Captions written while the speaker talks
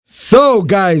So,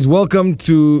 guys, welcome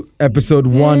to episode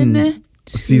 1,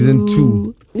 season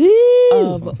 2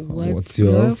 of What's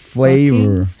Your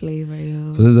Flavor?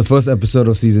 Yo? So this is the first episode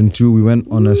of season 2. We went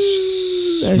on a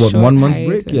 1 month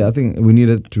break. Yeah, I think we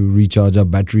needed to recharge our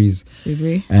batteries. Did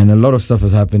we? And a lot of stuff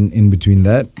has happened in between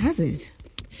that. Has it?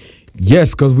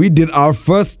 Yes, because we did our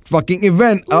first fucking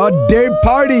event, our day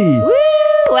party. Woo!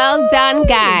 Well done,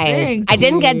 guys. Thank I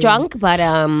didn't get you. drunk, but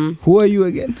Who are you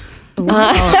again? Who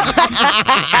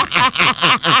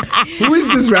is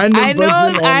this random person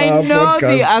on I our know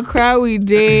podcast? the Accra We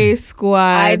Day squad.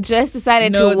 I just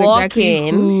decided to knows walk exactly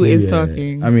in. who is Yeah.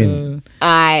 talking. I mean,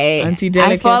 I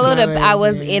Anti-delicate followed flower, I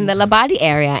was yeah. in the Labadi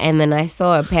area, and then I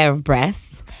saw a pair of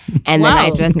breasts, and then I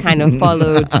Wow. just kind of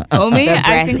followed. Omi, the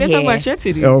I think they breast talk about hair. your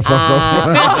titties. oh, fuck off.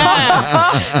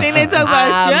 I think they talk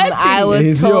about your titties. I was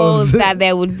It's told yours. that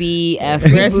there would be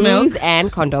free Breast milk? booze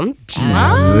and condoms,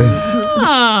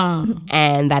 Ah.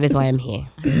 and that is why I'm here.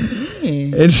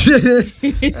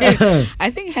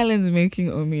 I think Helen's making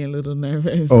Omi a little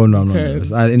nervous. Oh, no.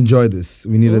 because- I enjoyed this.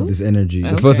 We needed this energy.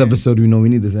 The first Okay. episode, we know we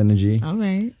need this energy. All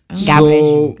right. God bless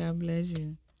So, God bless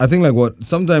you. I think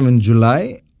sometime in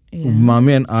July, Yeah. Mame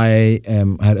and I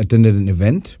had attended an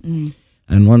event. Mm.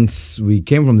 And once we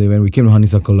came from the event, we came to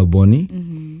Honeysuckle Laboni.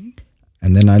 Mm-hmm.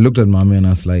 And then I looked at Mame and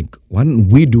I was like, why don't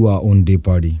we do our own day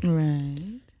party? Right.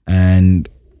 And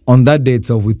on that day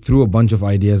itself, we threw a bunch of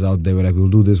ideas out there. We're like, we'll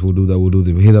do this, we'll do that, we'll do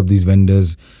this. We hit up these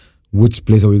vendors. Which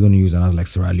place are we going to use? And I was like,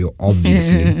 Seraglio,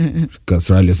 obviously. Because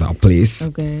Seraglio is our place.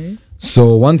 Okay.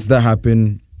 So once that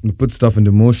happened, we put stuff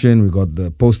into motion. We got the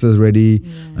posters ready.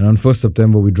 And on 1st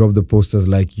September, we dropped the posters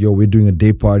like, yo, we're doing a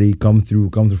day party. Come through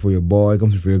for your boy, come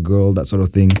through for your girl, that sort of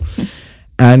thing.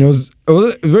 And it was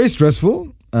very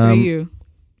stressful. For you.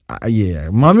 Yeah,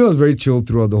 Mommy was very chill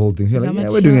throughout the whole thing. She was like, yeah,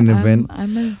 we're doing an event.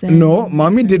 I'm a zen. No,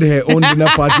 Mommy did her own dinner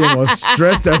party and was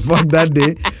stressed as fuck that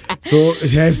day. So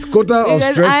her quota of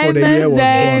Because stress for the I'm a year was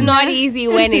zen. It's gone. not easy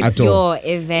when it's At all. your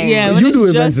event. Yeah, when You it's do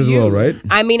just events as well, you. right?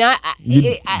 I mean,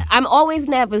 I'm always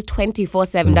nervous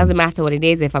 24/7. Doesn't matter what it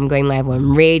is. If I'm going live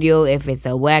on radio, if it's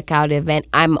a workout event,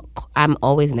 I'm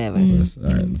always nervous. All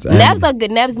right. So- Nerves are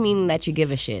good. Nerves mean that you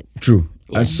give a shit. True.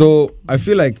 And so I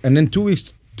feel like, and then 2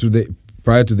 weeks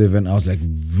prior to the event, I was like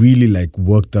really like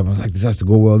worked up. I was like, this has to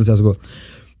go well. This has to go.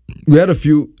 We had a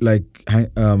few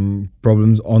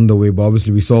problems on the way, but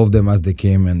obviously we solved them as they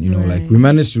came, and we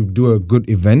managed to do a good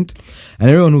event, and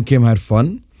everyone who came had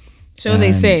fun. So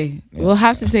they say. We'll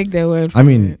have to take their word for I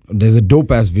mean, there's a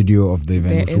dope ass video of the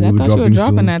event, which I we'll be thought you were dropping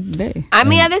dropping soon. that today. I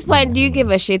mean, at this point, do you give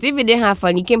a shit? If you didn't have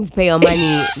fun, you came to pay your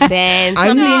money, then I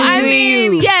something's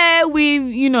mean- doing you. yeah,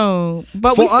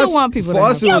 but we still want people to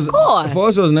have it was, of course. For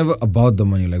us, it was never about the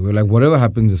money. Like we're like, whatever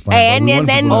happens is fine. Hey, but we want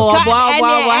then people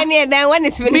to- then when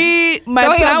it's finished, My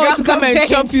throw your plan was to drums come on and change.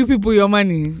 chop you people your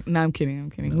money. No, I'm kidding.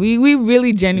 We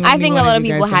really genuinely. I think a wanted lot of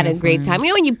you people guys to had a have great fun. time. You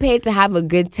know, when you pay to have a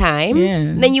good time,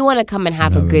 Yeah. then you want to come and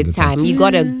have a good time. You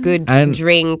got a good And-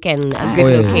 drink and a Oh,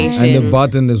 good yeah. location. And the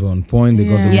bartenders were on point. They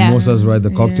got the Yeah. mimosas right, the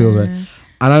cocktails right.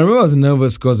 And I remember I was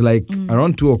nervous because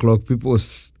around 2:00, people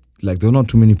was like, there were not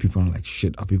too many people. I'm like,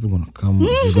 shit, are people going to come?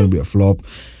 This is going to be a flop.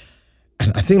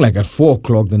 And I think at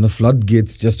 4:00, then the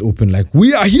floodgates just opened. Like,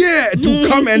 we are here to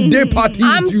come and day party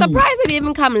I'm with you. surprised it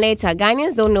didn't come later.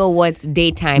 Ghanaians don't know what's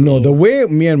daytime No, is. the way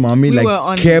me and Mommy We were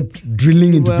on kept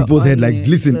drilling into were people's on head, like, it.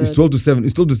 listen, it's Look. 12 to 7.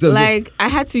 It's 12 to 7. Like I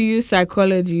had to use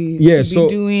psychology Yeah, to so-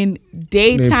 be doing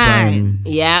daytime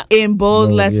Yeah. in bold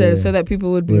No, letters yeah. so that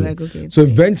people would be Really. like, okay. So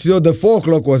eventually, the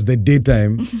 4:00 was the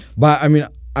daytime. But I mean,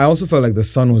 I also felt like the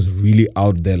sun was really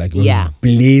out there. Like, it was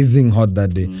blazing hot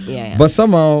that day. Yeah. But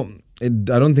somehow, I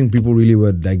don't think people really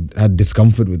had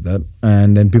discomfort with that.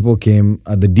 And then people came,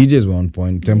 the DJs were on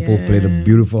point. Tempo played a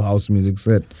beautiful house music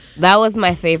set. That was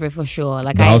my favorite for sure.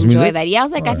 Like, The I house enjoyed music? that. Yeah, I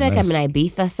was like, I feel like nice. I'm in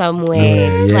Ibiza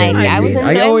somewhere. I was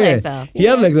enjoying myself. He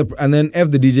had and then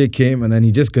the DJ came, and then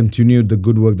he just continued the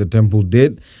good work the Temple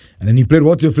did. And then he played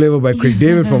What's Your Flavor by Craig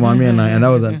David from Mame and I. And that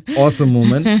was an awesome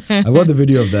moment. I got the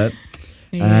video of that.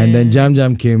 And then Jam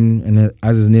Jam came, and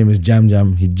as his name is Jam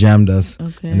Jam, he jammed us.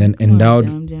 Okay. And then Come on, Endowed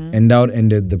Jam Jam. Endowed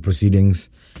ended the proceedings,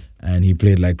 and he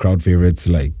played crowd favorites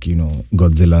like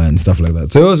Godzilla and stuff like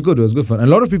that. So it was good. It was good fun. And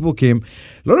a lot of people came.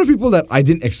 A lot of people that I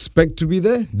didn't expect to be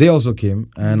there, they also came.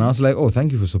 And I was like, oh,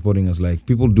 thank you for supporting us. Like,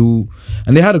 people do,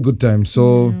 and they had a good time.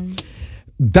 So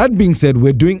that being said,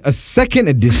 we're doing a second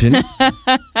edition.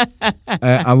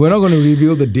 And we're not going to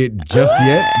reveal the date just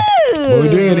yet. But we're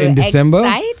doing it in December.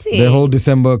 Exciting. The whole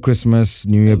December, Christmas,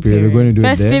 New Year period. We're going to do it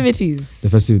there. Festivities. The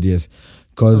festivities, yes.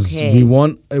 Because Okay.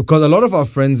 because a lot of our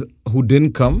friends who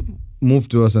didn't come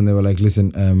moved to us and they were like,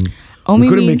 listen, Omi we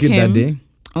couldn't means make it him. that day.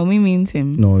 Omi means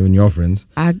him. No, even your friends.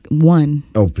 One.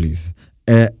 Oh, please.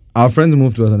 our friends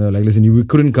moved to us and they were like, listen, we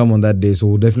couldn't come on that day, so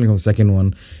we'll definitely come second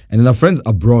one. And then our friends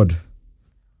abroad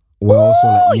were also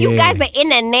like, you guys are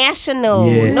international.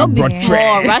 Yeah, No abroad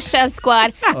before Russia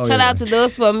squad. Shout yeah. out to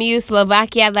those from you,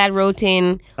 Slovakia that wrote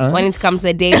in when it comes to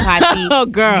the day party. Oh,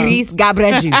 girl. Greece,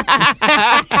 Gabreju.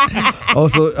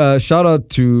 Also, shout out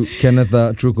to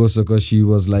Kennetha Trukoso because she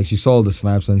was like, she saw all the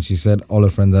snaps and she said all her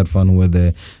friends had fun who were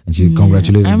there and she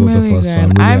congratulated I'm both really of us.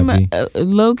 glad. So I'm really happy.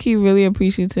 Low-key really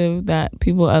appreciative that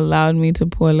people allowed me to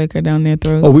pour liquor down their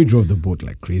throats. Oh, we drove the boat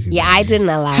like crazy. Yeah, I didn't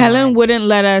allow Helen that. wouldn't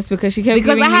let us because she kept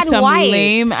Because giving I me had some white.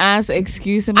 lame-ass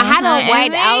excuse. I had a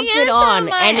white outfit on,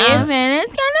 and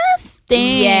it's gonna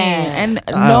stink. Yeah. And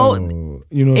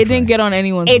You know, it didn't get on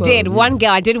anyone's It clothes. did. One girl,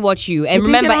 I did watch you, and It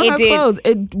didn't remember, get on it her did. clothes.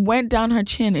 It went down her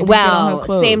chin. It didn't get on her Well,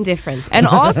 clothes. same difference. And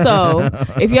also,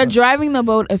 if you're driving the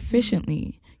boat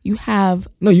efficiently, you have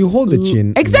No, you hold the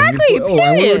chin. Exactly, And and we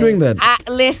were period. doing that.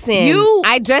 Listen, You-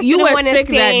 I just you didn't were want to sick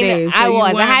that stay. day, so I you was.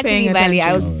 I weren't had to paying leave early.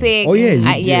 I was attention. sick. Oh yeah,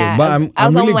 you did. Yeah. But I I'm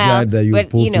was really unwell, glad that you but,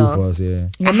 pulled you know, through for us. Yeah.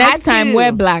 the I next had time to.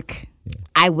 wear black.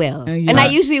 I will, yeah. and I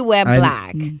usually wear And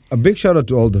black. A big shout out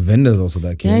to all the vendors also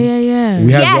that came. Yeah.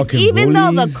 We had Yes, rock and even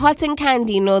though the rollies. cotton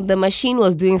candy, the machine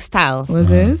was doing styles. Was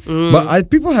it? But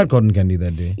people had cotton candy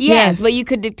that day. Yes, Yes. but you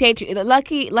could dictate.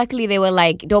 Luckily, they were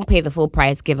like, "Don't pay the full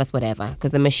price. Give us whatever,"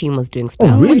 because the machine was doing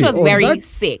styles, really? which was Oh, very that's-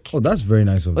 sick. Oh, that's very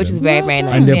nice of Which them. is very, very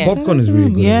nice. And their yeah. popcorn is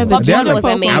really good. Yeah, as the well. They had ginger like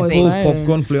was amazing. apple fire.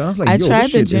 popcorn flavor. I was like, I yo, tried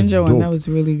this the shit is ginger one. dope. That was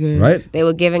really good. Right? They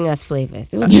were giving us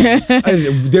flavors. It was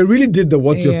And they really did the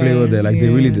what's your Yeah, flavor there. Like they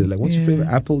really yeah, did. Like what's your yeah. flavor?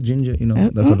 Apple, ginger,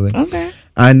 that sort of thing. Okay.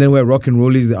 And then we're rock and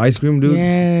rollies, the ice cream dudes.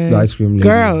 Yes. The ice cream ladies.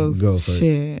 Girls. sorry.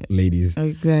 Shit. Ladies.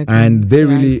 Exactly. And they So ice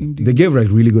really cream they dudes. gave like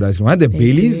really good ice cream. I had the They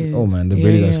Baileys. did. Oh man, the Yeah,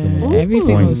 Baileys ice cream. was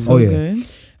everything point. was so Oh, yeah. good.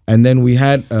 And then we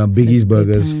had Biggie's Good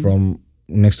Burgers time. from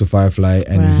next to Firefly,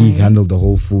 and he Right. handled the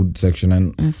whole food section,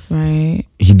 and That's right.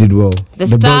 he did well. the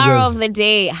star burgers- of the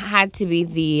day had to be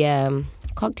the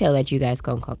cocktail that you guys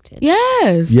concocted.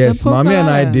 Yes. Yes, the Mame and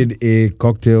I Pocolada. did a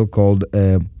cocktail called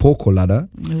Pocolada.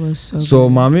 It was so So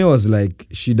good. Mame was like,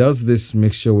 she does this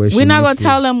mixture where she We're not gonna mixes-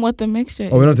 tell them what the mixture is.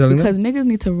 Oh, we're not telling them? because niggas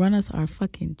need to run us our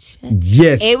fucking check.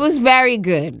 Yes. It was very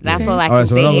good. That's all I can Alright,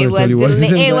 so we're not say. It gonna was tell you what it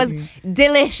is it was exactly.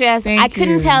 delicious. Thank I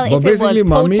couldn't you. tell But if it was basically,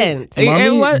 Mame potent.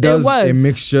 It does was. a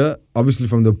mixture, obviously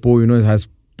from the po, it has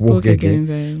Poke poke.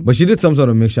 again. But she did some sort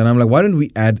of mixture, and I'm like, why don't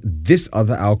we add this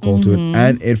other alcohol to it?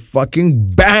 And it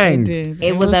fucking banged.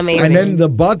 It was amazing. And then the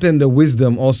bartender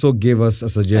Wisdom also gave us a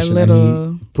suggestion, and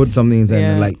little- he put something inside,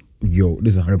 and Yeah. like, yo,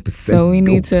 this is 100%. So we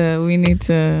need dope.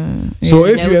 to. So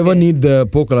yeah. if That you was ever good. need the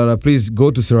Pocolada, please go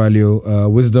to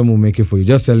Seraglio. Wisdom will make it for you.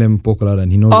 Just tell him Pocolada,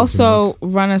 and he knows. what to make. Also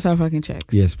run us our fucking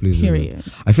checks. Yes, please. do that. Period.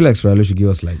 I feel like Seraglio should give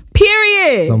us like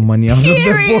Period. some money out of the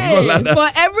Period. Pocolada. For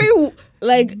every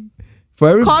For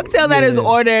every cocktail that is yeah.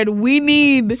 ordered, we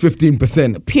need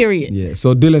 15%. period. Yeah.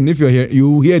 So Dylan, if you're here,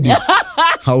 you hear this.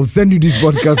 I'll send you this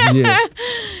podcast. Yeah.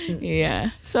 Yeah.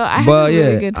 So I But had a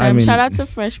really yeah, good I time. mean- Shout out to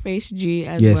Fresh Face G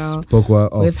as Yes. well. Pokwa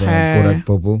of With her- Kodak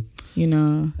Popo. You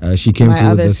know, She came my through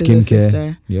with other the scissor skincare.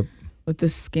 sister. Yep. With the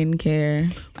skincare.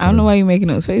 I don't know why you're making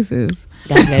those faces.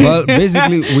 Well,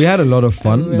 basically, we had a lot of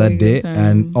fun really that good day, time.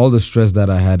 and all the stress that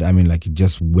I had, I mean, like, it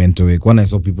just went away. When I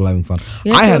saw people having fun,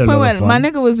 Yeah, I to had the a point lot where of fun. my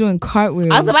nigga was doing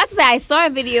cartwheels. I was about to say I saw a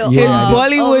video Yeah, His I of did.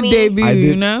 Bollywood Omi. debut, I did.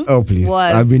 you know? Oh, please.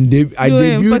 Was I doing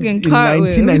debuted fucking in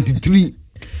cartwheels. 1993.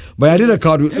 But I did a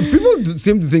cartwheel. People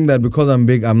seem to think that because I'm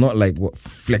big, I'm not like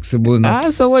flexible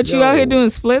enough. So what, you Yo. out here doing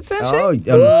splits and shit? Oh,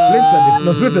 yeah,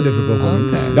 no, splits are difficult for me.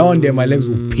 Okay. That one day, my legs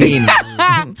will pain.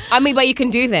 I mean, but you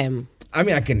can do them. I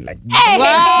mean, I can like.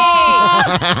 Wow.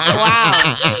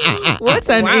 What's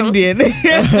an Indian?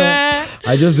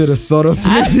 I just did a sort of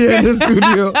split here in the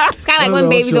studio. It's kind of like when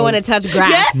babies don't want to touch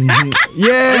grass.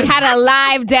 Yes. We had a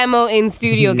live demo in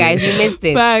studio, guys. You missed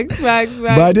it. Facts.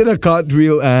 But I did a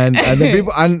cartwheel, and the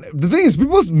people, and the thing is,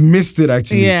 people missed it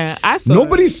actually. Yeah, I saw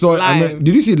Nobody it saw it. I live. mean,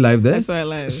 did you see it live there? I saw it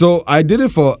live. So I did it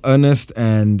for Ernest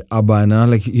and Abba, and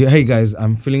I'm like, hey guys,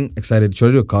 I'm feeling excited. Should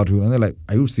I do a cartwheel? And they're like,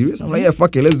 are you serious? I'm like, yeah,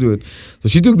 fuck it, let's do it. So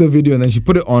she took the video and then she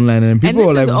put it online, and people And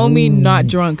were this like, is Omi "Ooh." not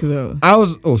drunk though. I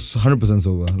was 100%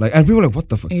 sober. Like, and people were like, what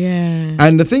the fuck? Yeah.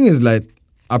 And the thing is, like,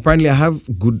 apparently I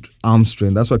have good arm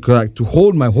strength. That's why, like, to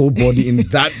hold my whole body in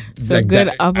that, So like, good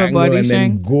that upper angle body and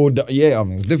then strength. go down. Yeah, I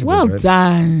mean, it's difficult. Well right?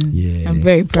 done. Yeah. I'm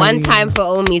very proud. One of you. time for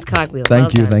Omi's cartwheel.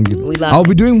 Thank you. We love I'll it.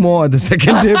 be doing more at the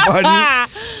second day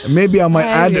party. Maybe I might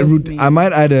add a route.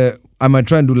 I might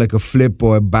try and do like a flip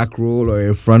or a back roll or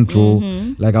a front roll.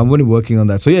 Like, I'm only working on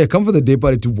that. So yeah, come for the day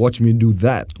party to watch me do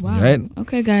that. Wow. Right?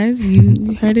 Okay, guys,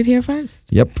 you heard it here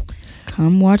first. Yep.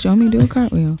 Come watch Omi do a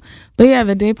cartwheel. But yeah,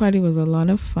 the day party was a lot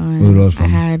of fun. It was a lot of fun. I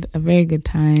had a very good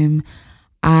time.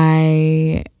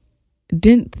 I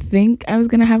didn't think I was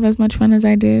gonna have as much fun as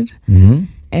I did. Mm-hmm.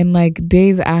 And like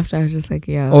days after, I was just like,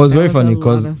 yeah. Oh, it's very funny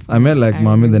because I met like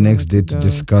Mame the next day to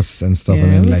discuss and stuff, Yeah,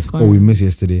 and it then was like, fun. oh, we missed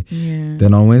yesterday. Yeah.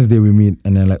 Then on Wednesday we meet,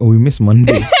 and then like, oh, we missed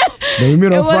Monday. Then we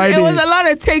meet on Friday. It was a lot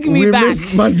of take me we back.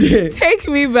 missed Monday. Take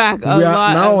me back a We are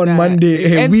lot. now of on that.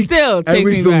 Monday, and week, still and take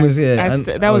we me still back. miss, yeah. And-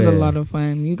 That was a yeah. lot of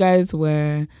fun. You guys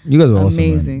were You guys were awesome,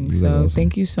 man. amazing. You guys So were awesome.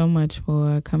 thank you so much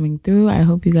for coming through. I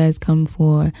hope you guys come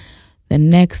for the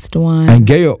next one. And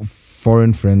get your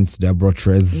foreign friends, they're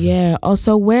brothers. Yeah.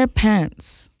 Also wear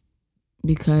pants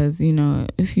because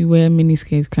if you wear mini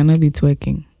skates, cannot be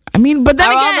twerking. I mean, but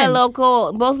then All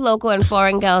again, both local and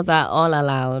foreign girls are all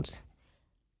allowed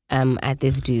at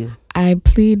this do. I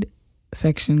plead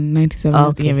Section 97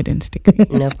 of the Okay. evidence decree.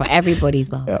 No, for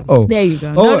everybody's welcome. Oh, There you go.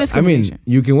 oh, No I discrimination.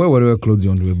 mean, you can wear whatever clothes you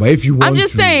want to wear, but if you want I'm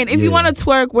just to, saying, if you yeah. want to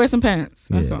twerk, wear some pants.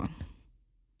 That's Yeah.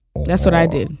 all. That's what I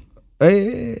did.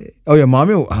 Hey. Oh yeah,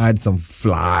 Mame had some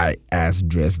fly ass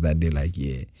dress that day, like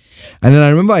yeah. And then I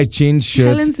remember I changed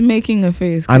shirts. Helen's making a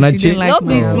face. And I she didn't changed- like Don't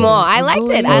be my small. I outfit. liked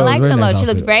it. Oh, I it was liked very it a lot. nice She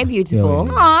looked outfit. very beautiful.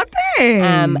 Yeah. Aw,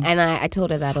 thanks. And I told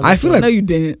her that. I feel like no, you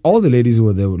didn't. all the ladies who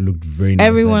were there looked very nice.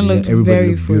 Everyone that day. looked Everybody very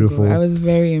looked beautiful. frugal. I was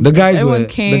very The impressed. guys Everyone were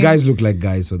came. the guys looked like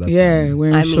guys, so that's Yeah, fine.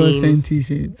 wearing I shorts mean- and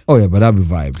t-shirts. Oh yeah, but that'd be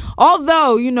vibe.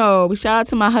 Although, shout out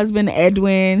to my husband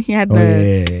Edwin. He had Oh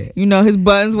yeah. his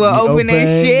buttons were The open and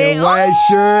shit. The white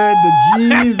shirt, the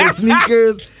jeans, the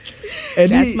sneakers.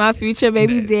 That's my future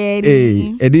baby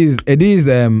daddy. Hey, it is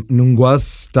Nungwa's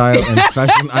style and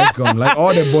fashion icon. Like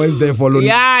all the boys there follow.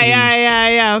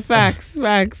 Yeah. Facts.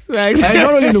 And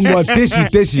not only Nungwa,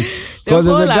 Teshi. Because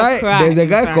whole Accra, there's a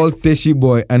guy in called fact. Teshi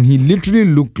Boy, and he literally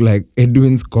looked like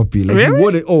Edwin's copy. Like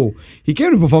Really? he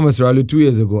came to Performance Rally 2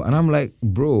 years ago, and I'm like,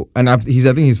 bro, and I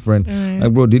think his friend.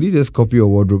 Like, bro, did he just copy your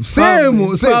wardrobe? Same.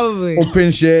 Probably.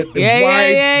 Open shirt, Yeah, white,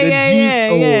 yeah, the yeah,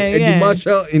 jeans. yeah, Eddie yeah.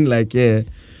 Marshall in like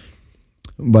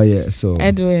But yeah, so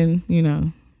Edwin,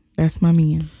 that's my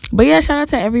man. But yeah, shout out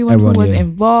to everyone who was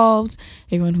involved,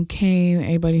 everyone who came,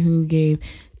 everybody who gave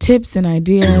tips and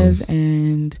ideas,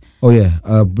 and oh yeah,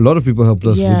 a lot of people helped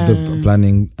us with the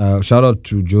planning. Shout out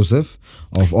to Joseph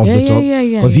of Off the Top,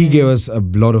 because he gave us a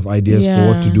lot of ideas for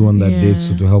what to do on that date,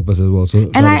 so to help us as well.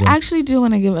 So and I actually do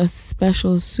want to give a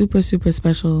special, super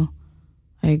special,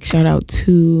 shout out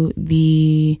to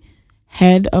the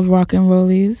head of Rock and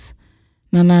Rollies,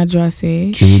 Nana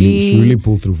Drase. She really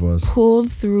pulled through for us. Pulled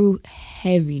through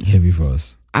heavy For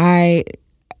us.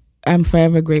 I'm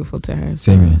forever grateful to her.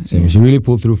 Same here. She really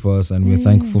pulled through for us, and we're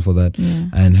thankful for that. Yeah.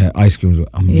 And her ice creams were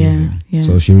amazing. Yeah.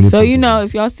 So she really. So pulled through.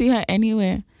 if y'all see her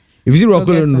anywhere, if you see Rock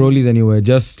get and some. Rollies anywhere,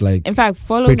 just like in fact,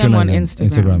 follow them on patronize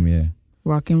Instagram. yeah.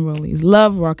 Rock and Rollies.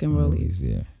 Love Rock and Rollies.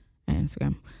 Yeah. On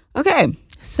Instagram. Okay,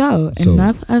 so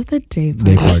enough of the day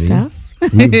Day party party. stuff.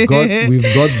 We've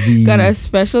got the Got a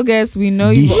special guest. We know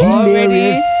the you've already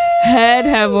hilarious- heard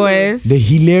her voice. the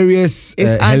hilarious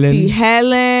It's Auntie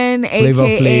Helen, Flavor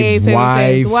aka Flav's Flavor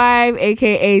Flav's wife. wife,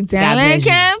 aka bless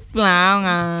you. Danica God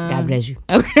Flower. bless you.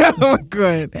 Okay, oh,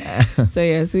 good. So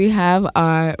yes, we have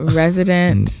our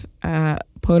resident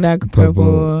Podak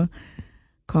Purple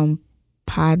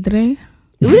compadre.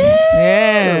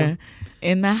 Yeah.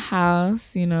 In the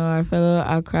house, our fellow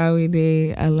Accra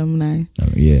Day alumni.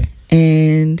 Yeah.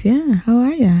 And yeah, how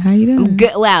are you? How you doing? I'm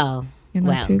good. Well, You're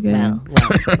not too good. Well.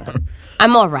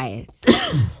 I'm all right.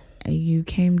 You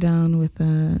came down with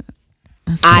a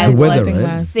I the weather, was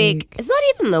right? sick. week. It's not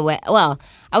even the weather. Well,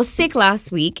 I was sick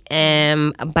last week,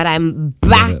 but I'm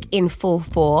back in full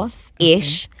force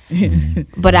ish.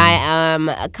 But I am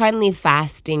currently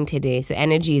fasting today, so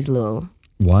energy is low.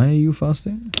 Why are you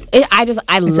fasting? It's a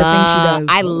thing she does.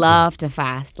 I love to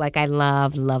fast. Like I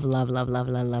love. I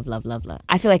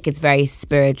feel like it's very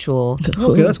spiritual.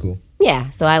 Okay, that's cool.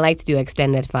 Yeah, so I like to do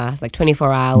extended fast, like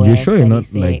 24 hours. You're sure you're not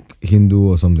 36. like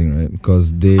Hindu or something, right? Because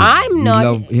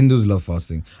Hindus love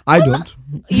fasting. I don't.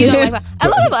 like, a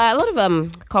lot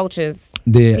of cultures.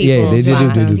 They people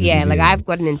do. fast. Yeah, like I've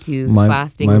gotten into my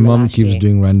fasting. My in the mom last keeps year.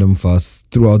 doing random fasts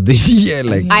throughout the year.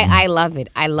 Like I love it.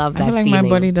 I love that I feel like feeling. my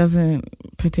body doesn't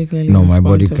particularly no, my respond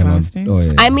body to cannot. fasting. Oh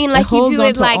yeah. I mean, like It you holds do on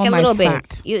it to like all a my little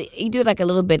fat. bit. You do it like a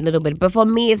little bit. But for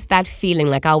me, it's that feeling.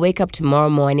 Like I'll wake up tomorrow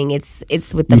morning. It's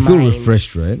with the you feel mind.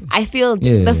 refreshed, right? I feel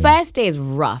the first day is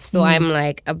rough. So I'm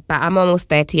like I'm almost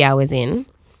 30 hours in,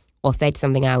 or 30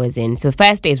 something hours in. So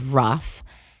first day is rough.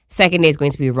 Second day is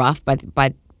going to be rough, but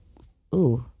by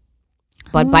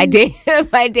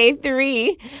day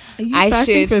 3, Are you I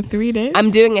fasting should- for 3 days?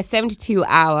 I'm doing a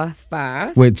 72-hour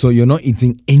fast. Wait, so you're not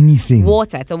eating anything?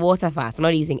 Water. It's a water fast. I'm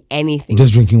not using anything.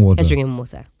 Just drinking water. Just drinking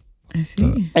water I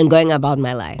see. and going about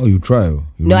my life. Oh, you try.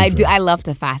 No, I do. I love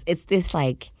to fast. It's this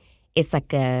like it's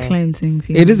like a cleansing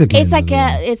feeling. It is a cleanse. It's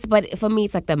like but for me,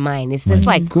 it's like the mind. It's just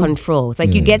like control. It's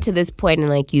like you get to this point and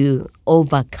like you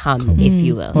overcome, if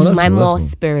you will. Oh, that's my cool, more that's cool.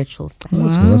 spiritual side.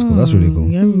 That's cool. That's really cool.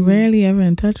 You're rarely ever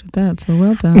in touch with that, so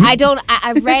well done.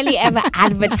 I rarely ever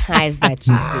advertise that,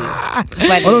 you see.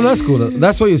 But Oh no, that's cool.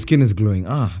 That's why your skin is glowing.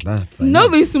 That's No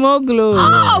be small glow.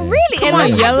 oh, really? Come And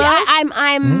on, like, yellow.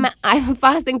 actually, I'm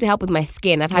fasting to help with my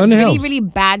skin. I've had And it really, helps. really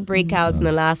bad breakouts in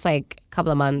the last like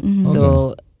couple of months.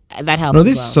 So that helps. No, as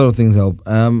these well. sort of things help.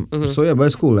 So yeah, but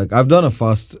it's cool. Like I've done a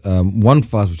fast. One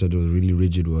fast which I did was really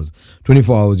rigid. Was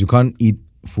 24 hours. You can't eat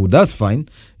food. That's fine.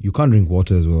 You can't drink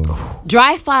water as well.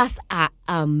 Dry fasts are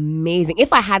amazing.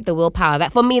 If I had the willpower,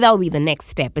 that for me that would be the next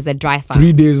step. Is a dry fast.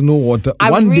 3 days no water. I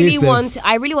One really day want. safe.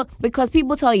 I really want, because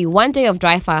people tell you 1 day of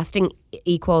dry fasting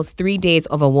equals 3 days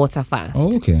of a water fast.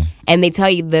 Oh, okay. And they tell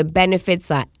you the benefits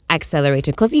are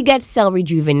accelerated because you get cell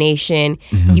rejuvenation.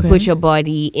 You put your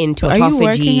body into Are autophagy. you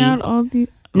working out all the?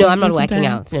 No, all I'm not this working time?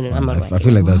 out. No, I'm not working I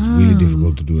feel like out. that's really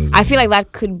difficult to do. As well. I feel like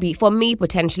that could be, for me,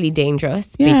 potentially dangerous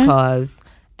Yeah. because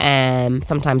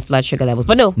sometimes blood sugar levels.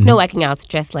 But no working out,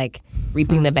 just like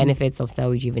reaping the benefits of cell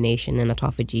rejuvenation and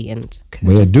autophagy. And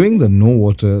But yeah, doing the no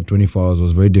water 24 hours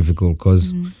was very difficult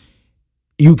because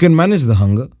you can manage the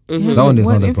hunger. That one is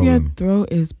What not a if your problem. throat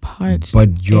is parched?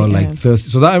 But you're like AF? thirsty.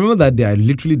 So I remember that day, I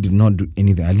literally did not do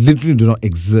anything. I literally did not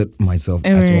exert myself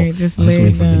at Right, all. just I was lay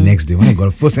waiting for the down. next day when I got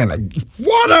it first thing, like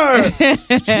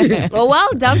water. well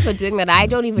done for doing that. I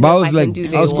don't even But I know was if I like, can do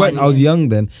day I was one. I was young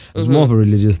then. It was more of a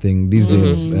religious thing. These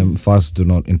days, fasts do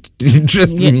not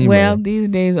interest me. Well, but- these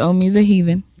days, Omi's a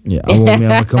heathen. yeah, I'm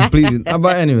a complete.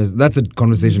 But anyways, that's a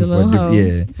conversation He's a for a little hoe,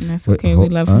 different. Yeah. and that's Wait, okay. ho- We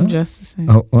love huh? him just the same.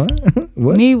 Oh, what?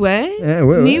 What? Me what? Eh,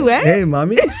 wait, Me wait. what? Hey,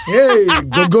 mommy. Hey,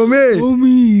 go me.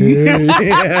 Omi.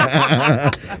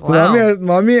 So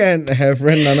mommy and her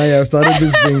friend Nana have started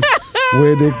this thing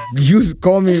where they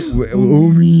call me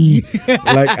Omi,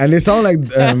 like, and they sound like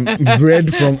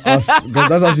bread from us because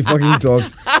that's how she fucking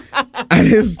talks, and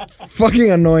it's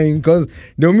fucking annoying because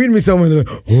they'll meet me somewhere and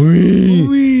they're like,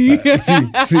 Omi. See,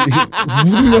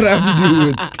 this is what I have to deal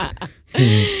with.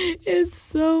 It's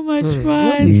so much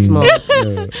fun. You small.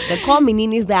 The call me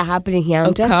ninis that are happening here.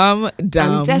 I'm just Calm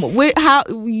down. just- Wait, how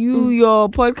your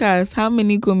podcast? How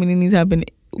many communities happen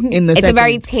in the? it's a second?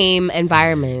 very tame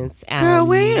environment. Girl,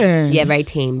 where? Yeah, very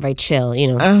tame, very chill. You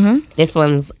know, Uh-huh. this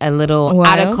one's a little out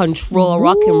Wild. of control,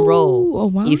 rock and roll. Ooh, oh,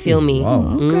 wow. You feel me?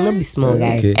 Wow. Don't be small,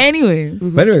 guys. Okay. Anyways,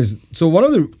 But anyways, so one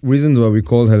of the reasons why we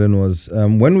called Helen was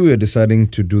when we were deciding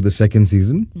to do the second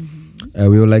season,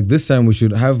 we were like, this time we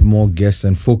should have more guests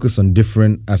and focus on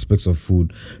different aspects of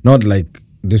food. Not like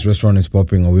this restaurant is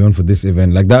popping or we went for this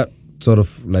event. Like that sort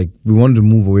of, like, we wanted to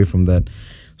move away from that.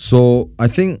 So I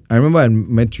remember I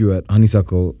met you at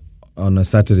Honeysuckle on a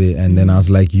Saturday, and then I was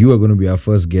like, you are going to be our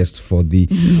first guest for the...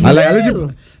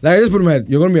 I just put in my head,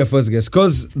 you're going to be our first guest.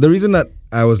 Because the reason that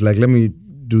I was like, let me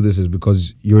do this is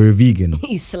because you're a vegan.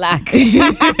 You slack.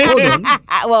 Hold on.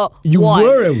 Well, You was.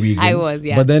 were a vegan. I was,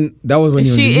 yeah. But then that was when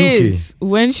you were in she the UK. is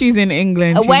when she's in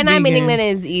England. she's When I'm in vegan. England,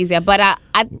 it's easier. But at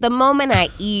the moment, I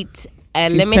eat a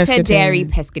She's limited dairy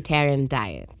pescatarian. pescatarian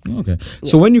diet. Okay.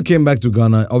 So when you came back to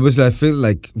Ghana, obviously I feel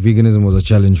like veganism was a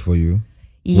challenge for you.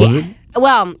 Was it?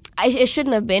 Well, it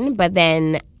shouldn't have been, but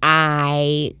then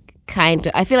I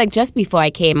feel like just before I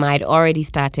came, I'd already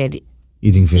started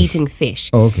Eating fish. eating fish.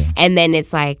 Oh, okay. And then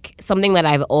it's like something that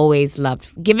I've always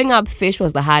loved. Giving up fish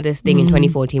was the hardest thing in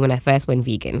 2014 when I first went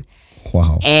vegan.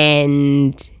 Wow.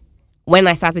 And when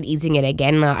I started eating it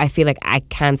again, now I feel like I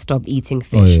can't stop eating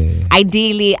fish. Oh, yeah.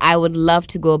 Ideally, I would love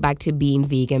to go back to being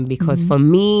vegan because for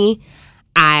me,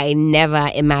 I never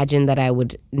imagined that I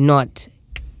would not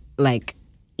like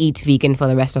eat vegan for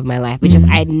the rest of my life. Because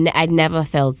I'd never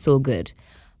felt so good.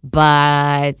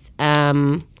 But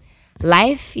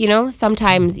life,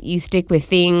 sometimes you stick with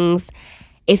things.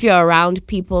 If you're around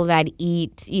people that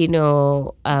eat,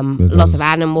 lots of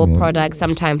animal products,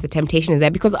 sometimes the temptation is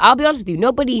there. Because I'll be honest with you,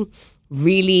 nobody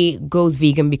really goes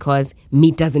vegan because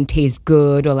meat doesn't taste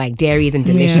good or like dairy isn't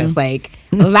delicious. Yeah. Like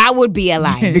that would be a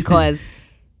lie because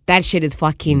that shit is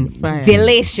fucking Fire.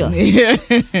 delicious.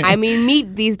 I mean,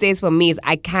 meat these days for me is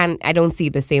I don't see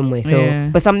it the same way. So, Yeah.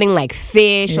 but something like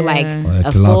fish or like Yeah.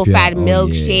 a tilapia. full fat Oh,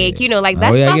 milkshake, yeah. like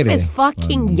that Oh, yeah, I stuff get is it.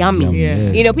 fucking yummy.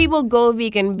 Yeah. People go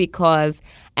vegan because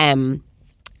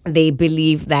they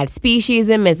believe that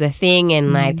speciesism is a thing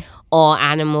and like all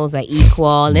animals are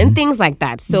equal and things like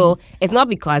that. So it's not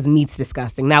because meat's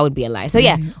disgusting. That would be a lie. So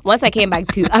yeah, once I came back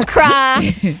to Accra,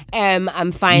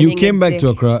 I'm finding You came it back to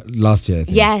Accra last year, I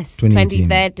think. Yes, 2018.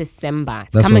 23rd December.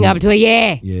 It's That's coming when- up to a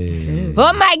year. Yeah.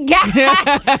 Oh my God.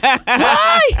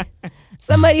 Hi.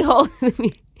 Somebody hold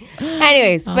me.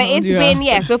 Anyways, but it's yeah.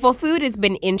 been, so for food, it's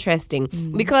been interesting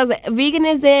because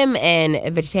veganism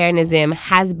and vegetarianism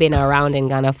has been around in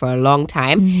Ghana for a long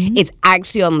time. It's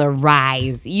actually on the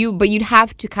rise. But you'd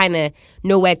have to kind of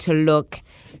know where to look.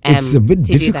 It's a bit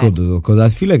difficult though, because I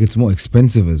feel like it's more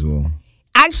expensive as well.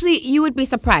 Actually, you would be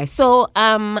surprised. So,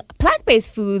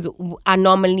 plant-based foods are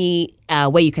normally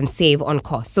where you can save on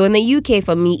cost. So, in the UK,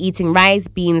 for me, eating rice,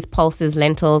 beans, pulses,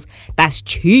 lentils, that's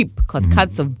cheap because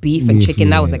cuts of beef and chicken,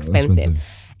 that was expensive.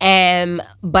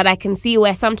 But I can see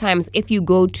where sometimes if you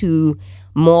go to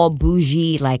more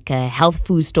bougie, like health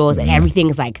food stores, and everything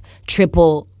is like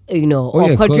triple,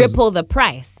 or quadruple the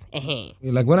price.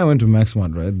 Like when I went to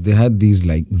Maxmart, right, they had these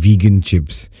like vegan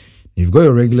chips. You've got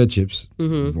your regular chips,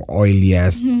 oily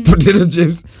ass potato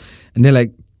chips, and they're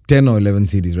like 10 or 11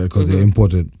 cedis, right? Because they're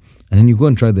imported. And then you go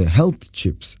and try the health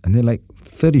chips, and they're like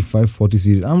 35, 40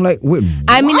 cedis. I'm like, wait, what?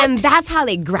 I mean, and that's how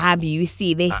they grab you. You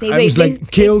see, they say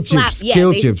kale chips.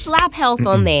 Kale chips. Slap health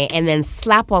on there and then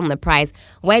slap on the price.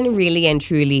 When really and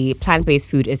truly, plant-based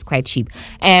food is quite cheap.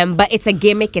 But it's a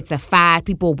gimmick. It's a fad.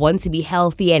 People want to be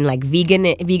healthy, and like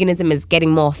veganism is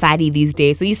getting more fatty these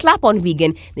days. So you slap on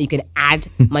vegan, then you can add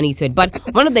money to it. But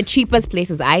one of the cheapest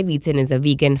places I've eaten is a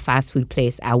vegan fast food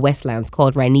place at Westlands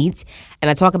called Ranit,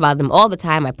 and I talk about them all the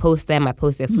time. I post them. I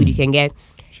post their food. You can get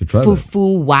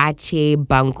fufu, wache,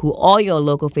 banku, all your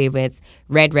local favorites,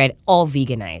 red, all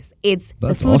veganized.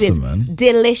 The food is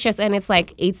delicious, and it's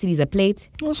like 8 cedis a plate,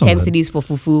 10 cedis for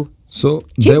fufu. So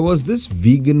there was this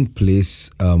vegan place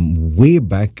way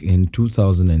back in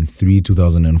 2003,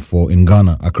 2004 in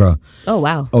Ghana, Accra. Oh,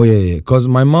 wow. Oh, yeah. Because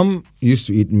my mom used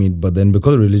to eat meat, but then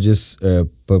because of religious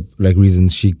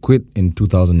reasons, she quit in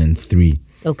 2003.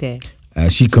 Okay.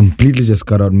 She completely just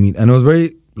cut out meat, and it was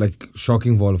very like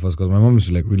shocking for all of us because my mom used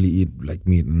to like really eat like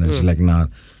meat, and then she's like, nah,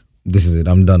 this is it,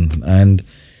 I'm done. And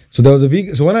so there was a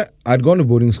vegan. So when I'd gone to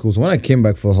boarding school, so when I came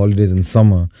back for holidays in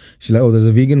summer, she's like, oh, there's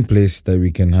a vegan place that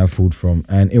we can have food from,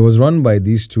 and it was run by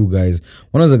these two guys.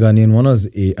 One was a Ghanaian, one was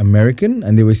a American,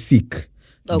 and they were Sikh.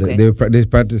 Okay. They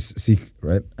practice Sikh,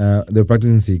 right? They were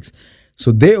practicing Sikhs.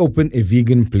 So they opened a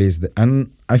vegan place,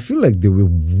 and I feel like they were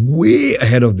way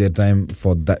ahead of their time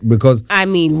for that because... I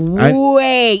mean,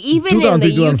 way. Even in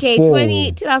the UK,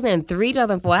 2003,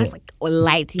 2004, that's like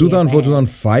light 2004,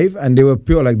 2005, and they were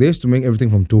pure, like they used to make everything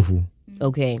from tofu.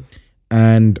 Okay.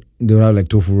 And they would have like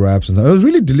tofu wraps and stuff. It was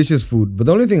really delicious food. But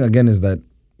the only thing, again, is that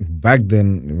back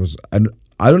then, it was...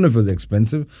 I don't know if it was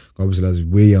expensive. Obviously, I was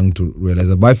way young to realize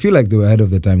that. But I feel like they were ahead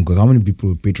of their time because how many people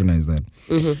would patronize that?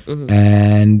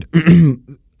 And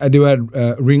they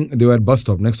were at bus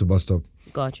stop, next to bus stop.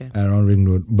 Gotcha. Around Ring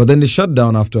Road. But then they shut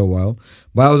down after a while.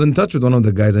 But I was in touch with one of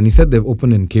the guys, and he said they've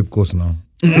opened in Cape Coast now.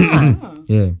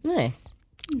 Yeah. Nice.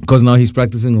 Because now he's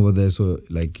practicing over there, so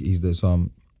like he's there. So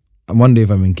one day if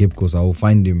I'm in Cape Coast, I will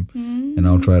find him and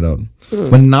I'll try it out.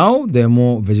 But now they're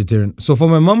more vegetarian. So for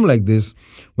my mom like this,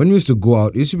 when we used to go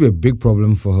out, it used to be a big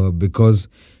problem for her because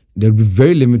there'd be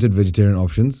very limited vegetarian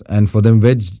options. And for them,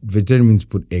 vegetarian means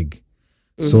put egg.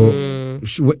 So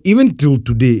even till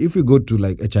today, if we go to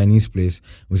like a Chinese place,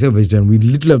 we say vegetarian, we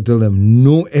literally have to tell them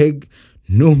no egg,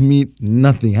 no meat,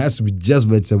 nothing. It has to be just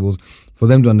vegetables for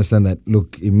them to understand that,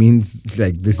 look, it means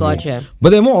like this. Gotcha.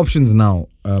 But there are more options now.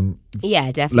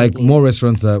 Yeah, definitely. Like more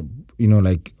restaurants are,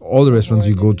 like all the restaurants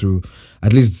we go to,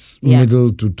 at least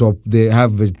middle to top, they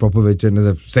have proper vegetarian. There's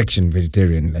a section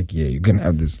vegetarian. Like, yeah, you can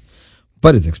have this.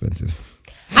 But it's expensive.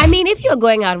 I mean, if you're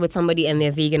going out with somebody and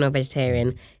they're vegan or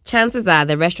vegetarian, chances are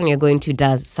the restaurant you're going to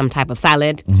does some type of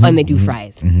salad and they do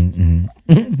fries.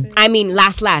 I mean,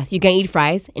 last, you can eat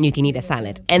fries and you can eat a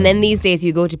salad. And then these days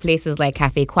you go to places like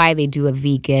Cafe Kwai, they do a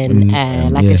vegan,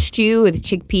 a stew with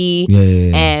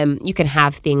chickpea. You can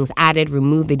have things added,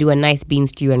 removed. They do a nice bean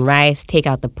stew and rice, take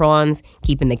out the prawns,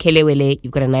 keep in the kelewele.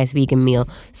 You've got a nice vegan meal.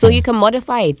 So you can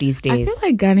modify it these days. I feel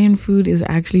like Ghanaian food is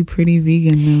actually pretty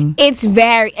vegan though. It's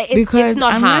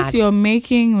not unless hard. You're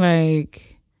making like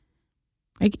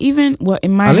even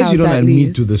in my unless house, you don't add least,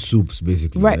 meat to the soups,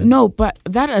 basically. Right? No, but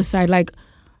that aside, like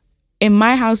in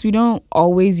my house, we don't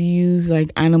always use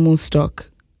like animal stock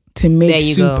to make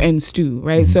soup and stew,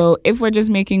 right? So if we're just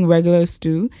making regular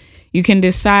stew, you can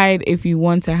decide if you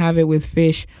want to have it with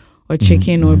fish or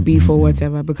chicken or beef or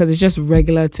whatever, because it's just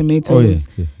regular tomatoes.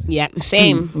 Yeah,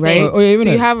 same. Stew, right? So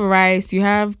you have rice, you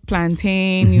have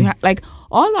plantain, you have like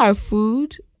all our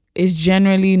food is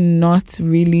generally not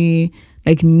really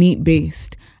like meat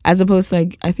based. As opposed to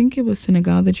like, I think it was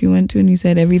Senegal that you went to and you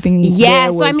said everything. Yeah,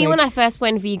 so I mean, when I first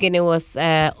went vegan, it was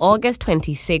August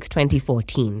 26,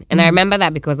 2014. And I remember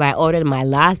that because I ordered my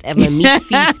last ever meat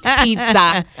feast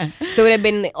pizza. So it would have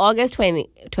been August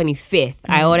 25th.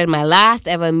 I ordered my last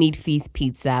ever meat feast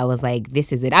pizza. I was like,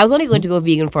 this is it. I was only going to go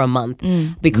vegan for a month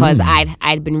because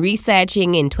I'd been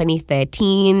researching in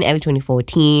 2013, early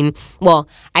 2014. Well,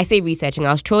 I say researching.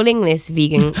 I was trolling this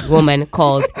vegan woman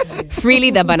called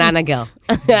Freely the Banana Girl.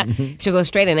 She was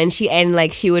Australian, and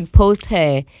she would post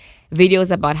her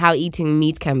videos about how eating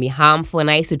meat can be harmful,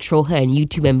 and I used to troll her on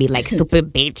YouTube and be like,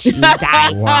 stupid bitch, you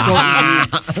die. Wow.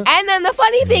 And then the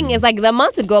funny thing is, like, the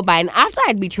months would go by, and after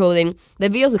I'd be trolling, the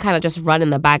videos would kind of just run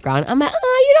in the background. I'm like,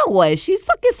 you know what, she's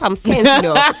sucking some sense, you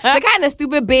know. The kind of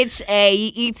stupid bitch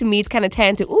eats meat kind of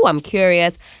tend to, I'm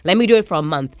curious, let me do it for a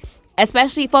month.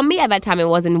 Especially for me at that time, it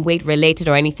wasn't weight related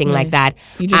or anything like that.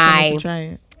 You just wanted to try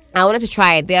it. I wanted to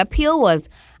try it. The appeal was,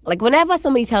 like, whenever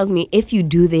somebody tells me, if you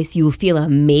do this, you will feel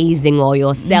amazing or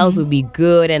your cells will be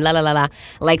good and la la la la.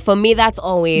 Like, for me, that's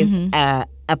always a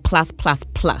plus.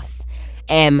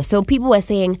 So people were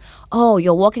saying,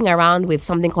 you're walking around with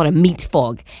something called a meat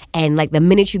fog. And like the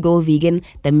minute you go vegan,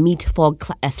 the meat fog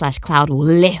 / cloud will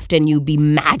lift and you'll be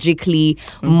magically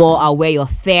more aware. Your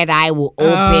third eye will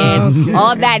open.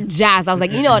 All that jazz. I was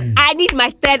like, you know what? I need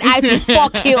my third eye to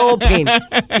fucking open.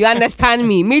 You understand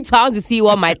me? Me too, I want to see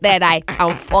what my third eye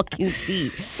can fucking see.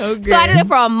 Okay. So I did it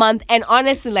for a month. And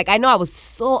honestly, like, I know I was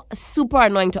so super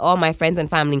annoying to all my friends and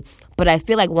family. But I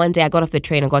feel like one day I got off the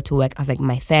train and got to work. I was like,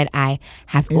 my third eye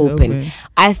has opened.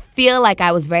 I feel like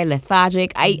I was very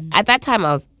lethargic. At that time,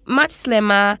 I was much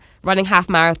slimmer, running half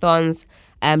marathons,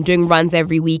 doing runs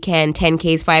every weekend,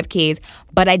 10Ks, 5Ks.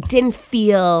 But I didn't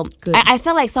feel... I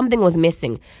felt like something was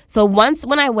missing. So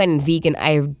when I went vegan,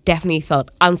 I definitely felt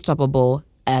unstoppable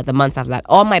the months after that.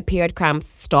 All my period cramps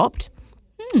stopped.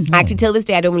 Actually, till this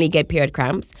day, I don't really get period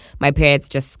cramps. My periods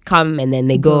just come and then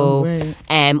they go.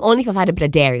 Only if I've had a bit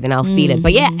of dairy, then I'll feel it.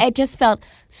 But yeah, it just felt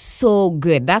so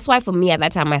good. That's why for me at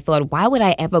that time, I thought, why would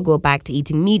I ever go back to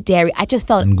eating meat, dairy? I just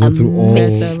felt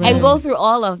amazing. And go through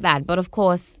all of that. But of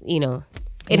course, you know,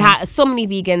 it so many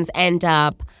vegans end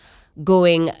up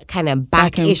going kind of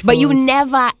back-ish. But you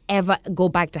never, ever go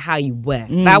back to how you were.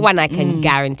 That one I can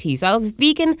guarantee. So I was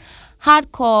vegan,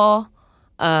 hardcore,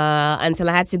 until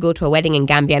I had to go to a wedding in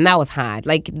Gambia, and that was hard.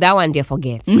 Like, that one day,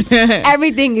 forget.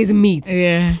 Everything is meat.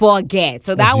 Forget.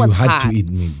 So that was hard. You had to eat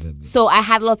meat. So I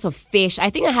had lots of fish.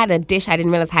 I think I had a dish I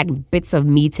didn't realize had bits of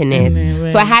meat in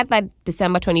it. So I had that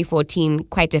December 2014,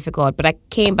 quite difficult. But I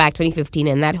came back 2015,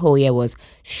 and that whole year was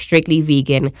strictly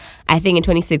vegan. I think in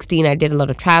 2016, I did a lot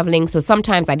of traveling. So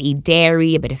sometimes I'd eat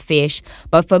dairy, a bit of fish.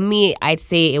 But for me, I'd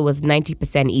say it was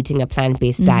 90% eating a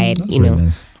plant-based diet, That's really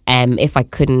nice. If I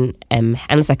couldn't,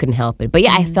 unless I couldn't help it. But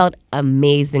yeah, I felt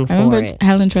amazing for it.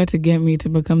 Helen tried to get me to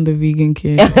become the vegan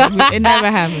kid. It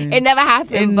never happened. It never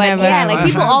happened. But yeah, happened. Like,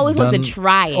 people always want to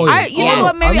try it. You know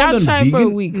what? Maybe I'll try for a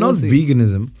week. Not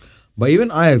veganism, but even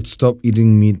I had stopped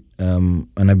eating meat, and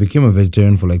I became a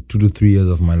vegetarian for like 2 to 3 years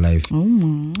of my life.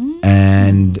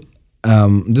 And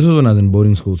this was when I was in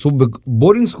boarding school. So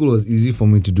boarding school was easy for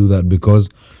me to do that because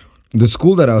the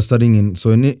school that I was studying in, so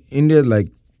in India, like,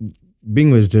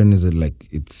 being vegetarian is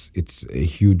it's a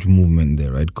huge movement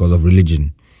there, right? Because of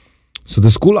religion. So the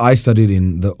school I studied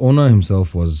in, the owner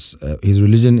himself was his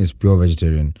religion is pure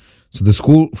vegetarian. So the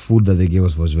school food that they gave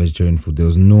us was vegetarian food. There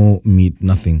was no meat,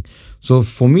 nothing. So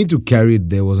for me to carry it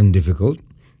there wasn't difficult.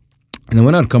 And then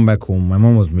when I'd come back home, my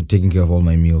mom was taking care of all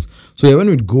my meals. So yeah, when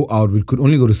we'd go out, we could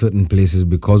only go to certain places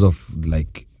because of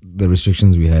like the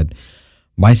restrictions we had.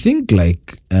 But I think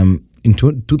like in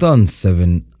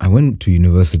 2007, I went to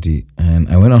university and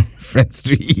I went out with friends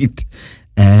to eat.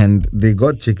 And they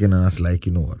got chicken and I was like,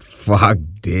 you know what? Fuck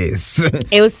this.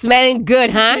 It was smelling good,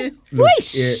 huh? Look,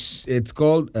 it's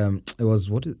called, it was,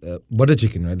 butter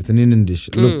chicken, right? It's an Indian dish.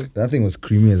 Look, that thing was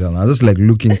creamy as hell. I was just like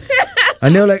looking.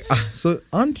 And they were like, so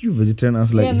aren't you vegetarian? I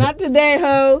was like, yeah, not today,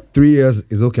 ho. 3 years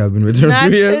is okay. I've been vegetarian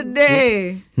 3 years. Not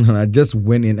today. And I just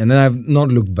went in and then I've not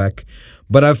looked back.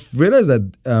 But I've realized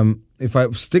that if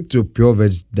I stick to a pure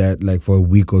veg diet like for a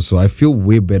week or so, I feel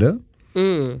way better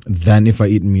than if I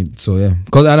eat meat. So yeah,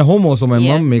 because at home also my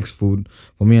mom makes food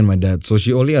for me and my dad, so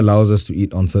she only allows us to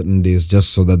eat on certain days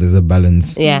just so that there's a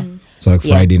balance. So like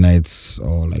Friday nights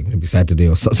or like maybe Saturday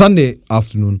or Sunday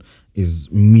afternoon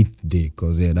is meat day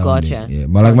because gotcha.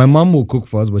 But like my mom will cook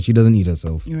for us, but she doesn't eat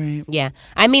herself. Right. Yeah,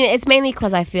 I mean it's mainly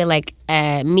because I feel like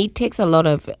meat takes a lot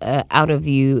of out of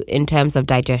you in terms of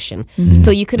digestion. So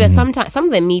you could have sometimes some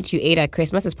of the meat you ate at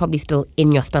Christmas is probably still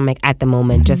in your stomach at the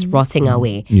moment, just rotting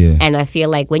away. And I feel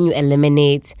like when you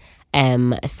eliminate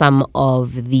some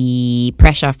of the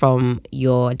pressure from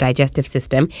your digestive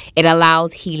system, it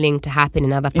allows healing to happen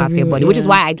in other parts of your body, which is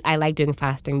why I like doing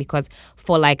fasting, because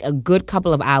for like a good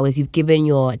couple of hours, you've given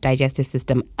your digestive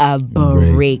system a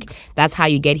break. That's how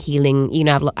you get healing. You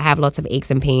know, I have lots of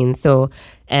aches and pains. So,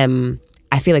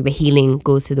 I feel like the healing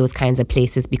goes to those kinds of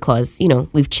places because, you know,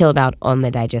 we've chilled out on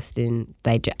the I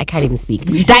can't even speak.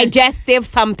 Digestive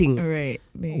something. Right.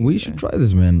 We should try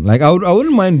this, man. Like, I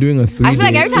wouldn't mind doing a 3-day. I feel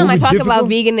like every time I talk about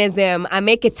veganism, I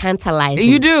make it tantalizing.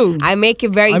 You do. I make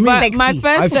it very sexy. My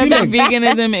first step in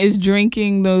veganism is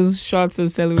drinking those shots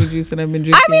of celery juice that I've been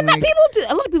drinking. I mean, like,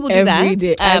 a lot of people do that. Every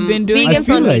day. I've been doing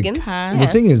vegans on like vegans. The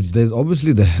thing is, there's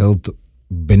obviously the health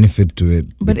benefit to it.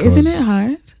 But isn't it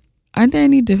hard? Aren't there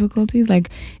any difficulties? Like,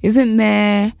 isn't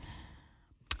there...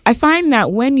 I find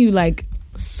that when you, like,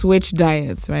 switch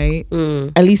diets, right?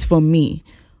 At least for me,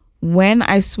 when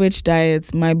I switch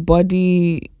diets, my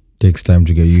body... Takes time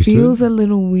to get used to it. Feels a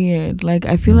little weird. Like,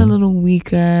 I feel a little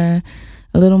weaker,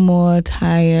 a little more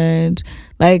tired.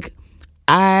 Like,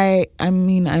 I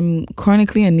mean, I'm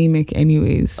chronically anemic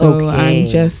anyways. So I'm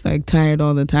just, like, tired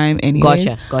all the time anyways.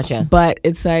 Gotcha. But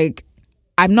it's like,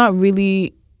 I'm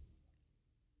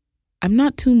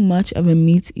not too much of a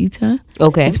meat eater.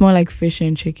 Okay. It's more like fish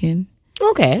and chicken.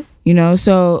 Okay. You know,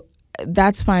 so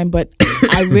that's fine. But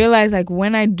I realize, like,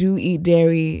 when I do eat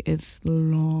dairy, it's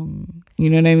long. You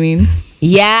know what I mean?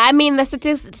 Yeah, I mean, the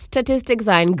statistics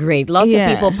aren't great. Lots of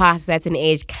people past a certain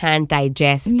age can't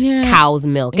digest cow's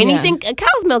milk. And you think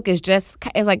cow's milk is just,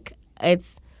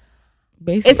 it's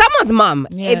basic. It's someone's mom.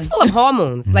 Yeah. It's full of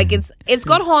hormones. Like it's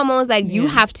got hormones that you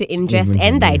have to ingest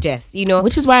and digest, you know.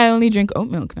 Which is why I only drink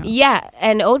oat milk now. Yeah,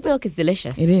 and oat milk is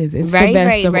delicious. It is. It's the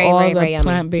best of all the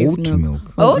plant-based milk.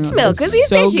 Oat milk. Because these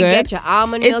days you get your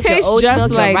almond milk, your oat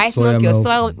milk, your rice milk, your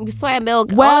soya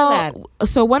milk, all that.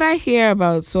 So what I hear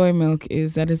about soy milk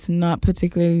is that it's not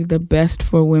particularly the best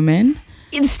for women.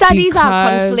 Studies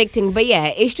are conflicting, but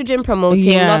estrogen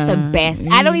promoting, not the best.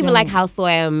 I don't even like how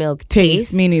soya milk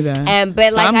tastes. Me neither.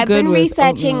 But so like I've been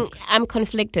researching, I'm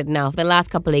conflicted now for the last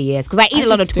couple of years because I eat a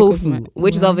lot of tofu,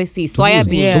 which is obviously soya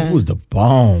bean. Tofu is the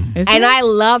bomb. And I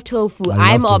love tofu.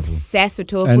 I'm obsessed with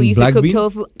tofu. And used to cook bean?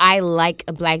 Tofu. I like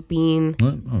a black bean.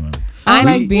 I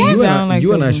like beans. I don't like you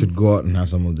tofu. and I should go out and have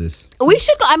some of this. We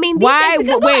should go. I mean, why?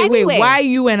 Wait. Why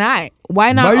you and I?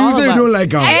 Why not? Why all you say of you don't us?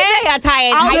 Like I didn't say you're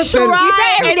tired. I'll try. You say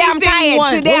every day I'm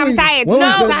tired. Today I'm tired. No,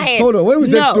 I'm tired. Hold on. When we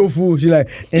said tofu, she like.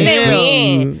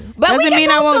 But doesn't mean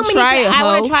I won't try it. I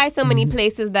want to try so many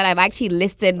places that I've actually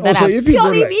listed that are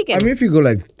purely vegan. I mean, if you go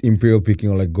like Imperial Peking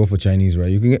or like go for Chinese, right?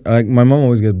 You can get like my mom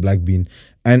always gets black bean.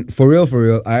 And for real,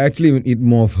 I actually even eat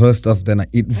more of her stuff than I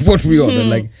eat what we order,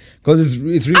 like, because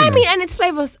it's really. I mean, and it's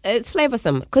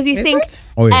flavorsome because you think,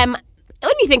 when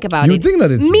you think about you think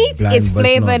that it's meat bland, is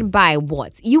flavored by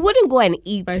what? You wouldn't go and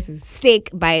eat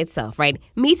steak by itself, right?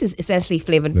 Meat is essentially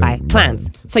flavored by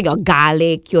plants. So your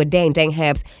garlic, your dang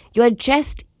herbs, you're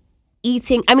just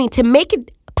eating. I mean, to make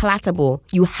it palatable,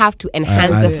 you have to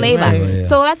enhance the flavor.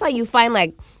 So that's why you find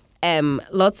like.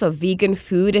 Lots of vegan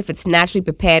food, if it's naturally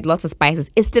prepared, lots of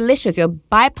spices, it's delicious. You're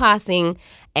bypassing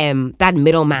that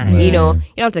middleman. You know,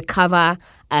 you don't have to cover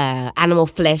animal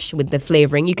flesh with the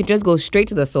flavoring. You can just go straight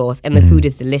to the source, and the food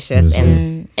is delicious,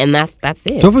 and that's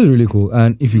it. Tofu is really cool.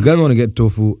 And if you guys want to get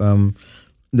tofu,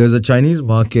 there's a Chinese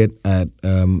market at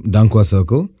Dankwa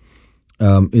Circle.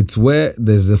 It's where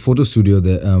there's a photo studio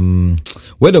there,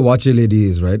 where the Wache lady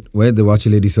is, right? Where the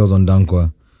Wache lady sells on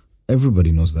Dankwa.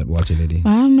 Everybody knows that Wache lady.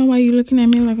 I don't know why you're looking at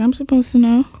me like I'm supposed to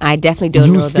know. I definitely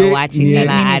don't know the Wache seller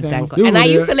at Dankwa. And I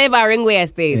used to live at Ringway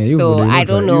Estate, so I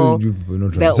don't know. The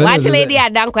Wache lady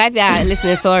at Dankwa, if you're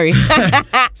listening, sorry.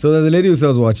 So there's a lady who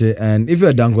sells Wache, and if you're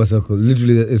at Dankwa Circle,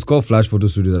 literally it's called Flash Photo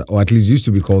Studio, or at least used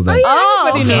to be called that.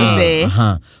 Everybody knows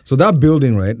that. So that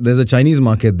building, right, there's a Chinese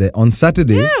market there. On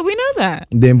Saturdays, yeah, we know that.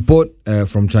 They import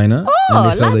from China.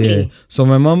 Oh, lovely. So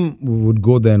my mom would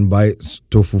go there and buy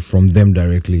tofu from them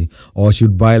directly. Or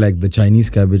she'd buy like the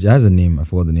Chinese cabbage. It has a name. I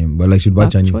forgot the name. But like she'd buy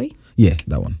Chinese. Choy? Yeah,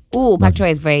 that one. Ooh, pak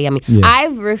choy is very yummy. Yeah.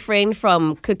 I've refrained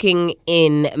from cooking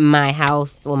in my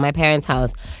house or my parents'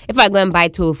 house. If I go and buy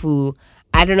tofu,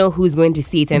 I don't know who's going to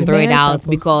see it and throw it out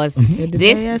because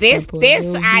this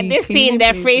thing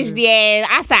the fridge there,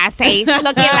 as I say, it's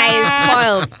looking like it's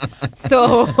spoiled.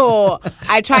 So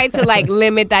I try to like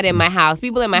limit that in my house.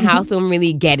 People in my house don't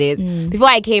really get it. Before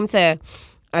I came to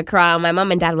Accra, my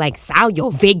mom and dad were like, "Sal, your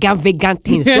vegan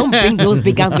things. Don't bring those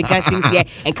vegan things here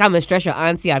and come and stress your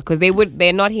auntie out because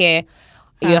they're not here."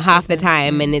 half the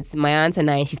time, and it's my aunt and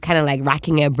I, and she's kind of like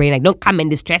racking her brain, like, don't come and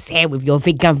distress her with your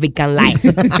vegan life.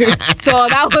 So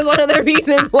that was one of the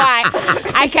reasons why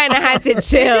I kind of had to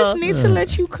chill. They just need to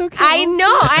let you cook. I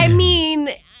know. I mean,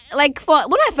 like, for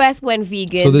when I first went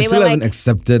vegan, so they were still like, haven't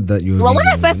accepted that you're well, vegan,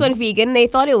 when I first went vegan, they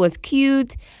thought it was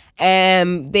cute.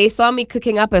 They saw me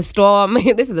cooking up a storm.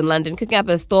 This is in London, cooking up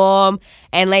a storm,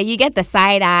 and like you get the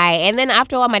side eye. And then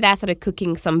after a while, my dad started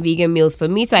cooking some vegan meals for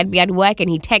me. So I'd be at work and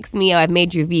he'd text me, "Oh, I've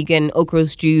made you vegan okra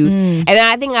stew." And then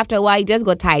I think after a while, he just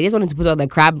got tired. He just wanted to put all the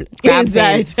crabs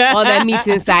Inside. in, all the meat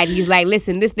inside. He's like,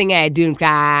 "Listen, this thing I doing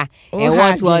cry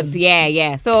and what's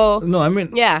yeah." So no, I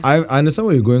mean, yeah, I understand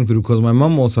what you're going through because my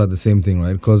mom also had the same thing,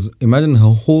 right? Because imagine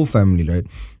her whole family, right?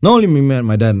 Not only me and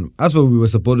my dad. That's why we were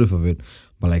supportive of it.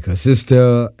 But like her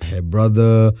sister, her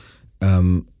brother,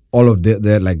 all of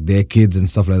their kids and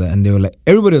stuff like that. And they were like,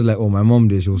 everybody was like, oh, my mom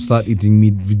did. She will start eating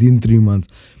meat within 3 months.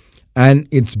 And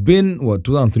it's been,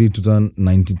 2003,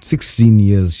 2019, 16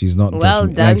 years she's not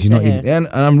touching. Done she's not eating. And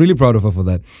I'm really proud of her for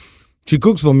that. She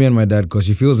cooks for me and my dad because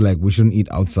she feels like we shouldn't eat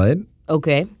outside.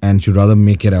 Okay. And she'd rather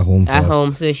make it at home for us. At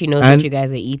home, so she knows what you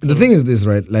guys are eating. The thing is this,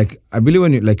 right? Like, I believe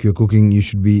when you're cooking, you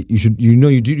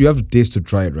have to taste to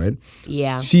try it, right?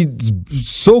 Yeah. She's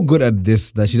so good at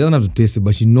this that she doesn't have to taste it,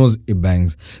 but she knows it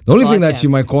bangs. The only thing that she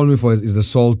might call me for is the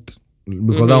salt,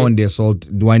 because that one day salt,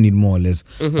 do I need more or less?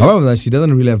 However, that she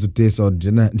doesn't really have to taste, or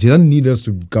she doesn't need us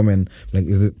to come and like,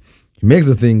 he makes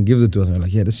the thing, gives it to us, and we're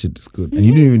like, yeah, this shit is good, and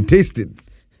you didn't even taste it.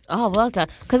 Oh, well done.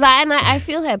 Because I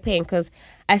feel her pain, because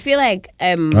I feel like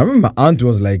I remember my aunt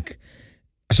was like,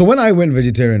 so when I went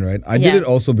vegetarian, right, I did it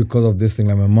also because of this thing,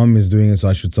 like my mom is doing it, so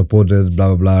I should support it,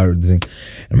 blah blah blah, this thing.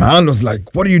 And my aunt was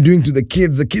like, what are you doing to the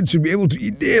kids? The kids should be able to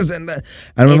eat this and that.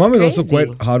 And my mom is also quite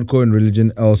hardcore in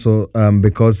religion also,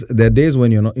 because there are days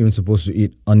when you're not even supposed to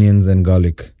eat onions and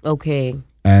garlic. Okay.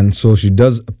 And so she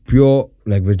does pure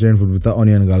like vegetarian food without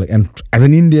onion and garlic. And as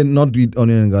an Indian, not to eat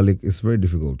onion and garlic is very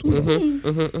difficult.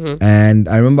 And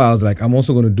I remember I was like, I'm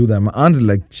also going to do that. My aunt is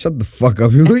like, shut the fuck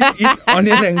up. You eat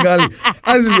onion and garlic.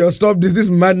 As if you're stop this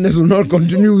madness will not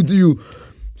continue with you.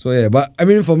 So yeah, but I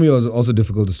mean, for me, it was also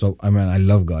difficult to stop. I mean, I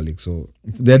love garlic. So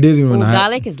there are days when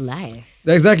garlic is life.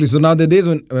 Exactly. So now there are days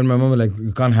when my mom was like,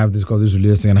 you can't have this because this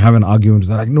religious thing, and I have an argument with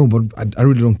her. Like, no, but I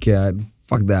really don't care.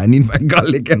 Fuck that, I need my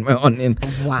garlic and my onion.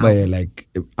 Wow. But yeah, like,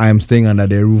 I am staying under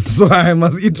their roof, so I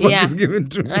must eat what is given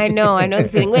to me. I know the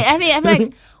feeling. I feel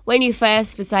like when you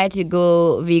first decide to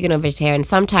go vegan or vegetarian,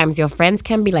 sometimes your friends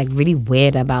can be like really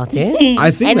weird about it. I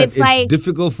think that it's like,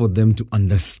 difficult for them to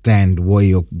understand where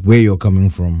you're coming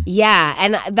from. Yeah,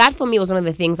 and that for me was one of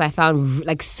the things I found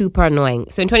like super annoying.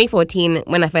 So in 2014,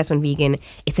 when I first went vegan,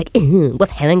 it's like,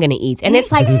 what's Helen gonna eat? And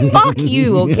it's like, fuck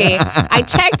you, okay? I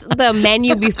checked the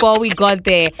menu before we got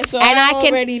there, so and I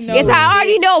already know. Yes, I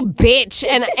already know, bitch.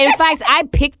 And in fact, I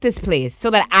picked this place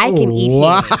so that I can eat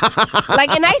here.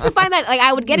 Like, and I used to find that like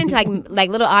I would get into like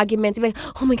little arguments, like,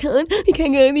 oh my god, you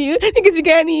can't go here because you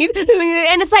can't eat,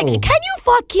 and it's like, can you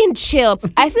fucking chill?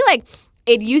 I feel like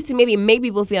it used to maybe make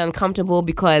people feel uncomfortable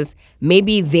because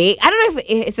maybe I don't know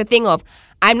if it's a thing of,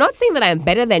 I'm not saying that I'm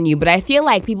better than you, but I feel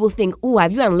like people think, oh,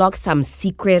 have you unlocked some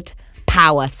secret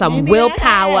power, some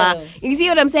willpower? You see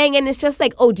what I'm saying? And it's just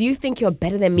like, oh, do you think you're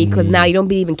better than me because now you don't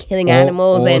believe in killing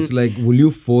animals? Or and it's like, will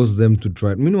you force them to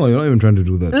try it? Meanwhile, you're not even trying to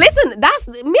do that. Listen, that's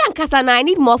me and Kasana. I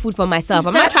need more food for myself.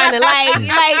 I'm not trying to like,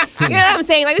 you know what I'm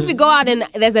saying? Like, if you go out and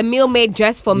there's a meal made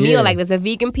just for me, or like there's a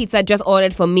vegan pizza just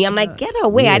ordered for me, I'm like, get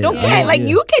away. I don't care. Like,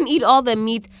 you can eat all the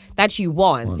meat that you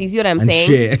want. You see what I'm saying?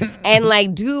 Share. And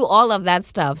like do all of that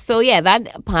stuff. So yeah,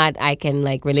 that part I can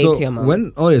like relate to your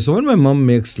mom. So when my mom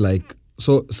makes like,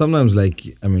 so sometimes,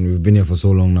 like, I mean, we've been here for so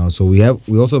long now, so we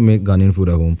also make Ghanaian food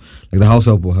at home. Like, the house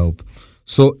help will help.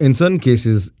 So in certain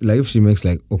cases, like if she makes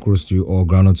like okra stew or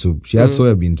groundnut soup, she adds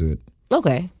soya bean to it.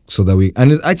 Okay. So that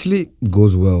and it actually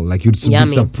goes well. Like, you'd be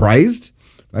surprised.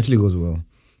 It actually goes well.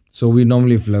 So we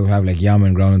normally have like yam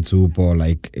and groundnut soup, or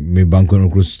like maybe banku and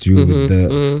okra stew with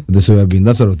the soya bean,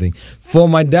 that sort of thing. For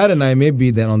my dad and I,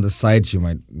 maybe then on the side she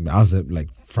might ask it like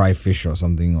fry fish or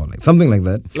something, or like something like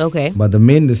that. Okay. But the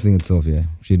main thing itself,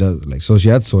 she does like, so she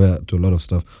adds soya to a lot of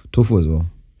stuff, tofu as well.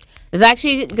 There's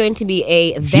actually going to be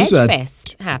a veg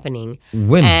fest happening.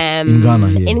 When? In Ghana,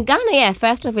 yeah. In Ghana, yeah.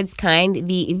 First of its kind.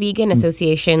 The Vegan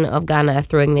Association of Ghana are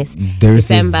throwing this there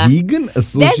December. Is a Vegan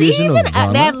Association of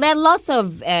Ghana? There are lots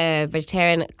of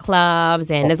vegetarian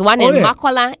clubs, and there's one in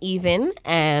Makola even.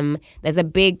 There's a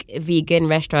big vegan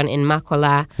restaurant in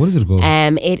Makola. What is it called?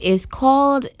 It is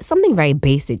called something very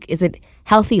basic. Is it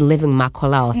Healthy Living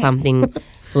Makola or something?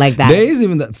 like that. There is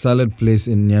even that salad place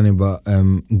in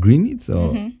Nyaniba, Green Eats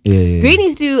or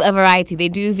Greenies do a variety. They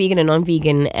do vegan and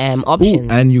non-vegan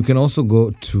options. Ooh, and you can also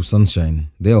go to Sunshine.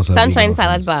 They also have Sunshine vegan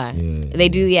Salad options. Bar. Yeah, They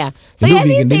do, yeah. So They do yeah,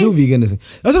 vegan. They do these days, vegan.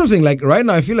 That's what I'm saying. Like right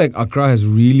now, I feel like Accra has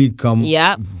really come.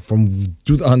 Yeah. From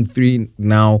 2003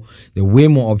 now, there are way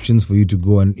more options for you to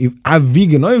go and have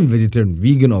vegan, not even vegetarian,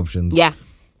 vegan options. yeah.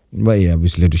 But yeah,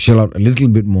 obviously, to shell out a little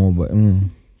bit more. But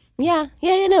Yeah,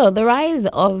 you know, the rise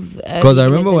of because I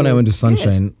remember when I went to veganism is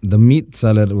Sunshine, the meat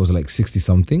salad was like 60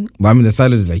 something. But I mean, the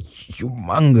salad is like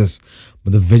humongous.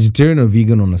 But the vegetarian or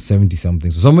vegan on a 70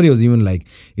 something. So somebody was even like,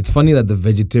 it's funny that the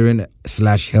vegetarian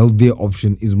 / healthier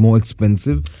option is more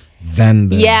expensive than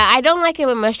the. Yeah, I don't like it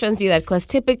when restaurants do that because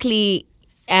typically,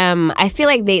 I feel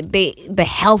like the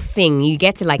health thing, you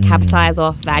get to like capitalize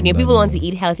off that. You know, people want to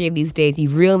eat healthier these days. You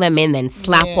reel them in, then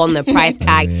slap on the price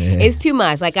tag. It's too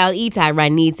much. Like I'll eat at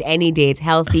Ranit's any day. It's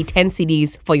healthy. 10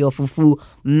 cedis for your fufu,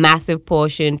 massive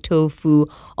portion, tofu,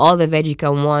 all the veg you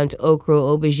can want, okra,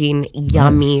 aubergine,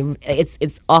 yummy. Nice.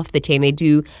 It's off the chain. They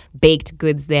do baked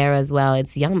goods there as well.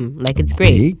 It's yum. Like it's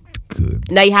great. Baked goods.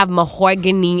 Now you have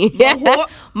mahogany.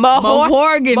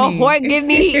 Mahogany.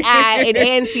 Mahogany in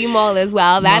ANC Mall as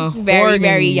well. That's very,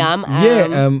 very yum.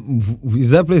 Is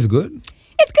that place good?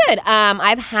 It's good.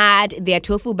 I've had their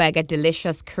tofu burger,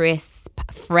 delicious, crisp,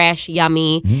 fresh,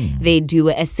 yummy. They do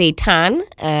a seitan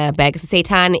burger. So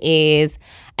seitan is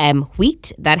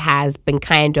wheat that has been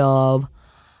kind of,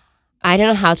 I don't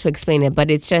know how to explain it,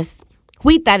 but it's just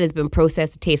wheat that has been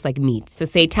processed to taste like meat. So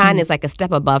seitan is like a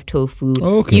step above tofu.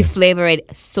 Okay. You flavor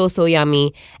it so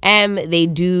yummy. They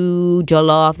do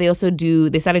jollof.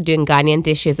 They started doing Ghanaian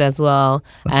dishes as well.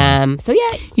 So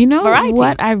yeah, you know variety.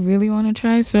 What I really want to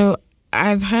try? So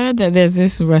I've heard that there's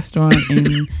this restaurant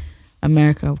in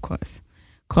America, of course,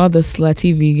 called the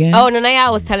Slutty Vegan. Oh,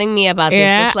 Nanaya was telling me about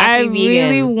this. The Slutty I Vegan.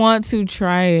 really want to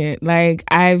try it. Like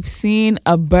I've seen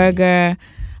a burger.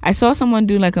 I saw someone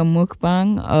do like a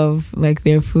mukbang of like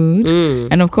their food.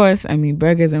 And of course, I mean,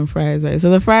 burgers and fries, right? So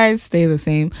the fries stay the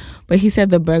same. But he said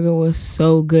the burger was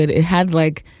so good. It had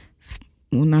like,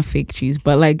 well, not fake cheese,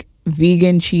 but like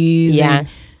vegan cheese. Yeah.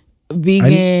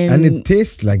 Vegan. And it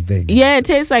tastes like the. Yeah, it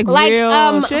tastes like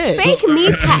real shit. Fake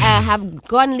meats have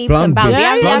gone leaps and bounds.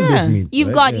 Plant-based meat.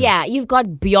 You've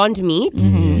got Beyond Meat.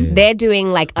 They're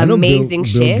doing like amazing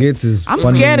Bill shit. Gates is I'm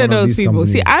funding scared of one those these people.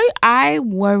 companies. See, I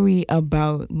worry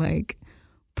about like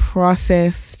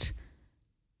processed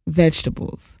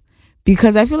vegetables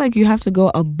because I feel like you have to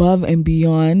go above and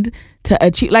beyond to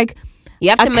achieve like. You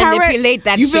have to manipulate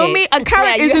that shit. You feel me? A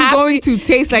carrot isn't going to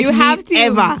taste like meat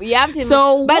ever. You have to.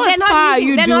 So but what are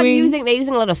you doing? They're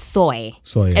using a lot of soy.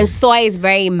 Soy. And soy is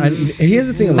very And here's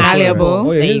the thing about malleable. soya.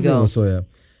 Oh, yeah, There here's you the thing go.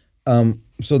 about soya.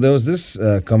 So there was this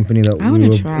company that I we wanna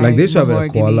were try like they used to have at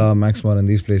mahogany. Koala, Maxmart, and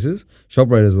these places.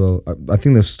 ShopRite as well. I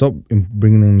think they've stopped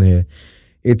bringing them here.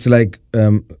 It's like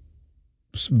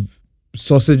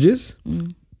sausages,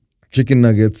 chicken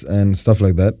nuggets, and stuff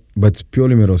like that, but it's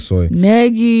purely made of soy.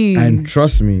 Neggy. And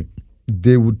trust me,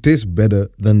 they would taste better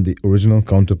than the original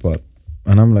counterpart.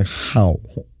 And I'm like, how?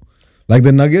 Like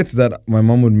the nuggets that my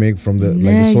mom would make from the like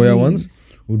the soya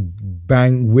ones would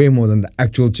bang way more than the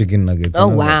actual chicken nuggets. Oh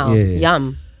And I'm wow, like,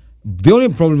 yum. The only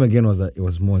problem again was that it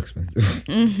was more expensive.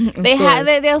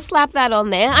 They'll slap that on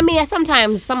there. I mean,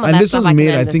 sometimes some of And that this stuff was I made,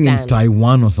 can I think, in understand.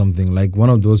 Taiwan or something, like one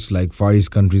of those like Far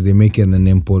East countries. They make it and then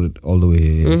import it all the way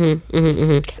here.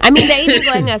 I mean, they're even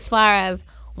going as far as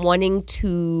wanting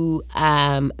to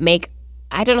make,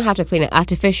 I don't know how to explain it,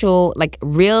 artificial, like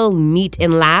real meat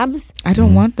in labs. I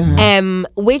don't want that.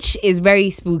 Which is very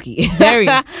spooky. Very.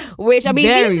 Which, I mean,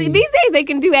 Very. these days they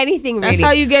can do anything really. That's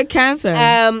how you get cancer.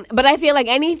 But I feel like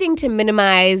anything to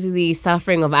minimize the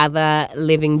suffering of other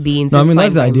living beings. No, I is mean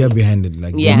that's the fine by idea me. behind it.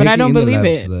 Like, Yeah. they but I make don't in the believe lab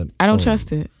it. so that- I don't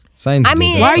trust it. Science. I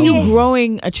mean, did Why are that. you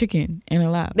growing a chicken in a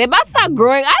lab? They're about to start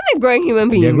growing. I think growing human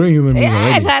beings. They're growing human beings Yeah,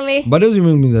 already. Charlie. But those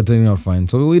human beings are turning out fine.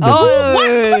 So we did. What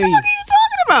the fuck are you talking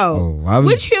about? Oh, I haven't-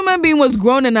 Which human being was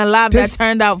grown in a lab Test- that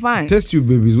turned out fine? Test tube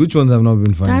babies. Which ones have not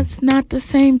been fine? That's not the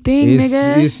same thing,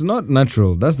 nigga. It's not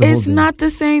natural. That's the whole It's thing. not the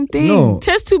same thing. No.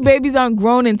 Test tube babies aren't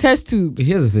grown in test tubes.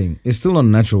 Here's the thing. It's still not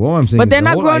natural. What I'm saying But is they're the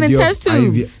not whole grown in idea of test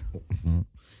tubes.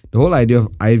 The whole idea of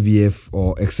IVF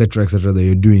or etc. that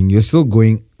you're doing, you're still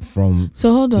going from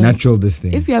So hold on. natural this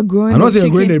thing. If you're growing I'm not the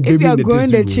saying you're chicken, growing a if baby you're in the growing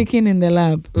test the tube. chicken in the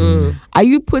lab, are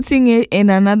you putting it in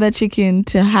another chicken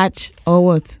to hatch or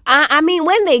what? I mean,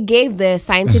 when they gave the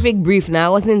scientific brief, now I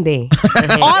wasn't there.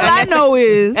 All I know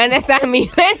is Understand me?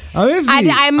 I mean,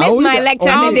 I missed my lecture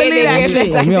I don't the day believe that they gave the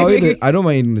shit. scientific. I don't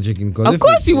mind eating the chicken. of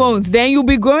course you won't. Then you'll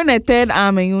be growing a third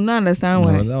arm and you'll not understand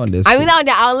why. No, that one is I mean,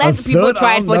 I'll let people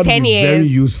try it for 10 Very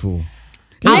years. useful.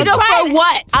 I'll try for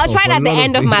what? I'll try it for at the a lot of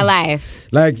end of my things. life.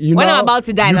 Like When I'm about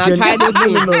to die, and I'll try those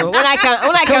things. No. When I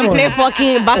can play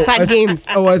fucking bastard games.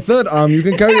 A third arm. You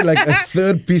can carry like a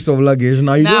third piece of luggage.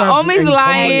 Now you don't Now have to Omi's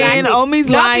lying. Exactly. Omi's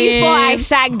Not lying. before I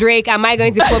shag Drake am I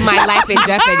going to put my life in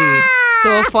jeopardy.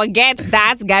 So forget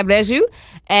that. God bless you.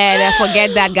 And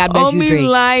forget that. God bless you, Omi's Drake.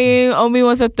 lying. Omi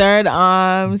wants a third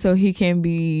arm so he can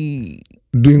be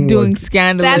doing doing what?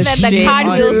 scandalous That the shit.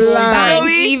 cartwheels will Lie. bind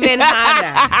even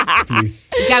harder. Please.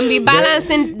 He can be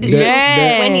balancing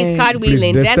Yeah. when he's Please,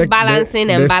 cartwheeling, the just sec- balancing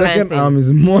the, and the balancing. second arm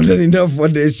is more than enough for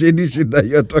the shady shit that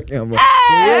you're talking about.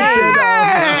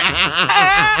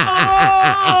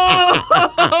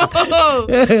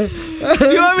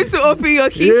 You want me to open your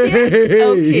key?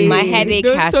 Okay. My headache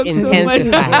Don't has talk so much.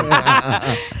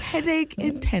 intensified. Headache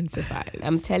intensified.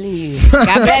 I'm telling you.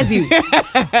 God bless you.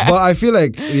 But I feel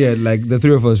like, like the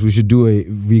three of us, we should do a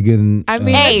vegan. I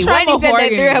mean, Hey, let's try when you said the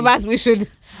mahogany. three of us, we should.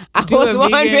 I Do was a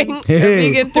wondering. vegan, Hey.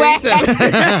 a vegan Where- threesome.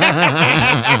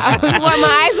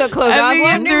 My eyes were closed. A I was vegan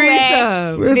wondering where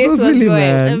threesome. We're this so was silly, going.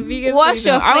 man. A vegan What's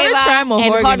your threesome. I flavor want to try and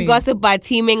hot mahogany. gossip are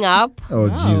teaming up? Oh,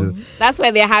 Jesus. That's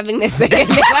where they're having their second.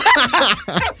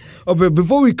 Oh, but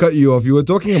before we cut you off, you were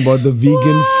talking about the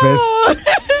vegan fest.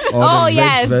 Or Oh the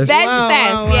yes, veg Veg fest. Wow,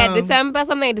 Fest. wow, Yeah, wow. December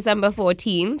something like December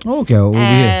 14th. Okay, we'll be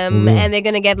here. We'll be here. And they're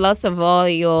gonna get lots of all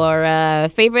your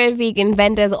favorite vegan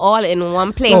vendors all in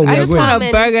one place. Oh, I yeah, just go want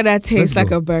ahead. a burger that tastes Let's like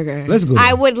go. a burger. Let's go.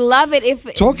 I would love it if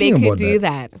Talking they could about do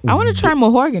that. I want to try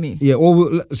mahogany. Yeah,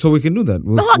 so we can do that.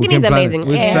 Mahogany can is plan it. amazing.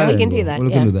 We'll Yeah, plan we it can and do go. that, We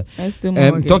yeah. can do that. Let's do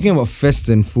mahogany. Talking about fests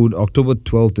and food, October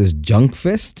 12th is Junk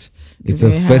Fest. It's a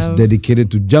they fest have- dedicated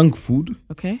to junk food.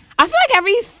 Okay. I feel like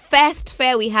every fest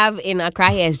fair we have in Accra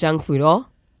here is junk food, or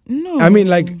No. I mean,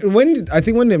 like I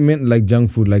think when they meant like junk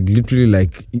food, like literally,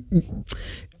 like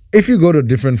if you go to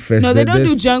different fests, No, they don't do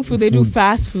there's junk food. They do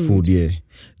fast food. Yeah.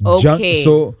 Okay.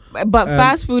 So But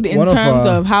fast food in one of terms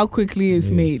our- of how quickly it's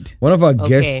made. one of our Okay.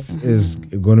 guests is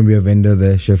going to be a vendor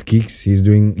there, Chef Keeks.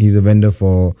 He's a vendor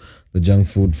for the junk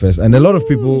food fest, and a lot of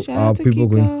people shout are out to people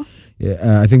Kiko. going.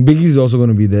 Yeah, I think Biggie's also going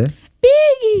to be there.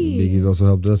 Biggie. Biggie's also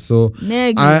helped us. So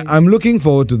Neggy. I'm looking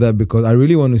forward to that because I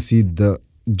really want to see the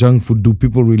junk food. Do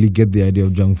people really get the idea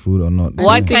of junk food or not?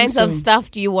 what think kinds so. of stuff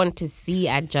do you want to see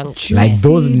at junk Like fest?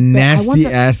 those Juicy, but I want nasty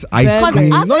the ass ice burgers.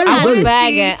 creams. Us Not even and burgers.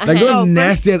 burger. Like those No,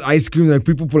 nasty ass ice creams, like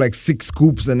people put like 6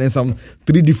 scoops and then some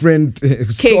 3 different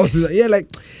sauces. Yeah, like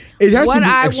it has to be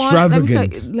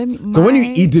extravagant. Let me. So when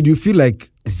you eat it, you feel like,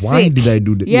 why Sick. did I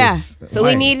do this? Yeah. Yes. So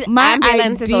Why? we need My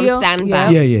ambulances ideal- on standby.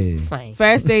 Yeah. Fine.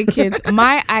 First aid kits.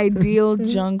 My ideal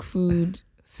junk food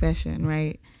session,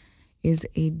 right, is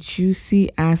a juicy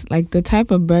ass, like the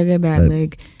type of burger that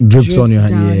like Drips on your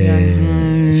hand. down your Yeah.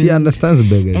 hand. She understands the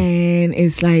burgers. And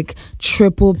it's like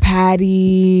triple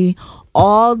patty.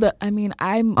 All the, I mean,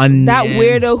 I'm Onions, that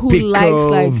weirdo who likes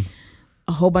like pickles.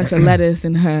 a whole bunch of lettuce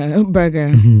in her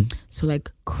burger. So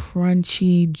like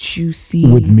crunchy, juicy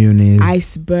With mayonnaise.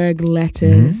 iceberg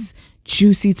lettuce,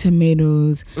 juicy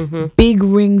tomatoes, big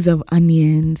rings of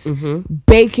onions,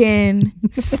 bacon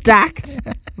stacked,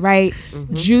 right?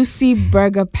 Juicy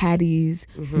burger patties,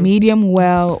 medium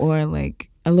well or like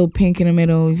a little pink in the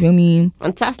middle, you feel me?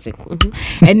 Fantastic.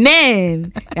 And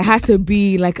then it has to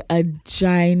be like a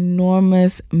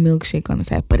ginormous milkshake on the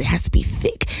side, but it has to be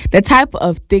thick. The type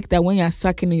of thick that when you're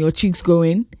sucking and your cheeks go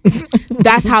in,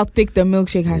 that's how thick the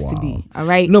milkshake has to be. All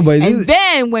right? No, but and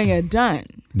then when you're done,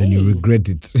 then you regret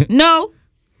it. no,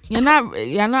 you're not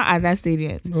at that stage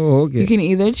yet. Oh, okay. You can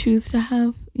either choose to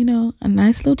have, a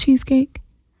nice little cheesecake,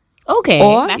 Okay.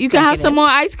 or that's you can have some decadent. more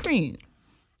ice cream.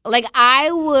 Like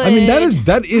I would. I mean, that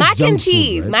is mac junk and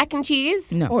cheese. Food, right? Mac and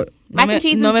cheese. No. Oh, Mac and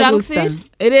cheese is me junk gusta. food?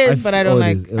 It is, but I don't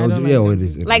like. it is. I don't Yeah, like it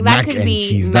is. Like Mac that could and be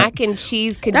cheese. mac and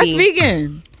cheese could That's be.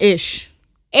 vegan-ish.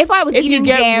 If I was If eating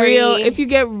you get dairy, if you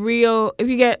get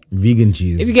vegan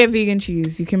cheese. If you get vegan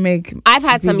cheese, you can make. I've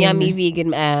had some vegan- yummy vegan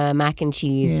mac and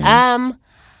cheese. Yeah.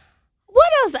 What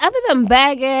else other than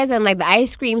burgers and like the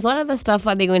ice creams? What other stuff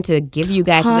are they going to give you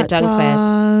guys at the Hot junk fest?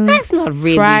 dogs, That's not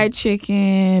really fried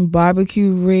chicken,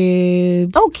 barbecue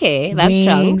ribs. okay. That's wings.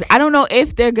 junk. I don't know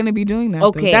if they're gonna be doing that. though.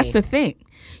 Okay. That's the thing.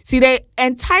 See, they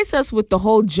entice us with the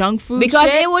whole junk food Because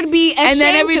shit. it would be a And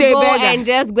then shame every to day go burger. and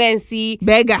just go and see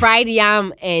Burger. fried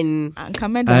yam and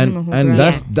and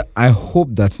that's I hope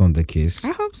that's not the case.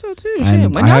 I hope so too. And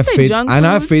Shit. When I y'all have say faith, junk and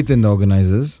I have food, faith in the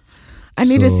organizers. I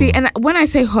need to So- see. And when I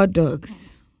say hot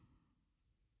dogs,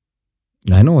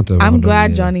 I know what the hot I'm dog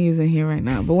glad is. Johnny isn't here right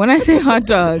now. But when I say hot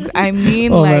dogs, I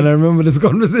mean Oh like man, I remember this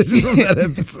conversation on that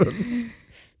episode.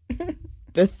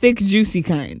 the thick, juicy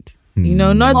kind. You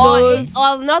know, not those.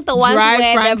 or not the ones dry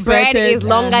where the bread frankfurters is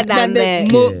longer than the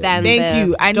mo- than Thank the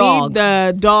you. I dog. need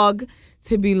the dog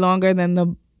to be longer than the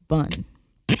bun.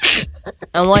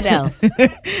 And what else?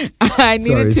 I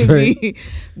need it to be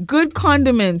good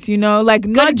condiments, like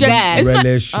not just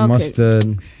relish,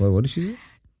 mustard. What did she say?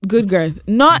 Good girth.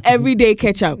 Not everyday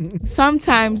ketchup.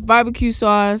 Sometimes barbecue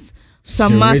sauce,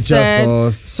 some mustard,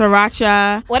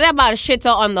 sriracha. What about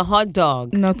shitter on the hot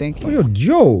dog? No, thank you. Oh,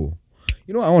 Joe.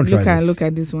 I want to try this. Look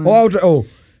at this one. Oh, I'll try.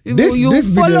 This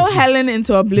follow Helen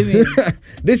into oblivion.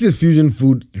 This is fusion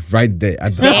food right there.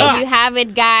 There you have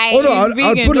it, guys. Oh no,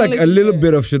 I'll put like a little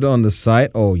bit of sugar on the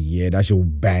side. Oh yeah, that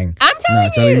should bang.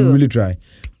 I'm telling you, really try.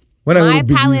 My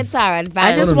palates are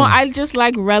advanced. I just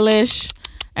like relish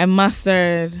and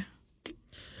mustard.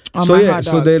 So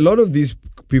there are a lot of these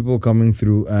people coming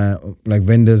through, like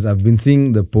vendors. I've been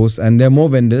seeing the posts, and there are more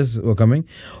vendors who are coming.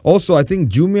 Also, I think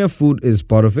Jumia food is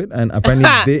part of it, and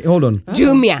apparently hold on.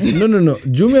 Jumia. No.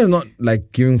 Jumia is not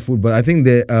like giving food, but I think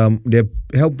they're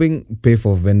helping pay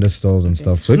for vendor stalls and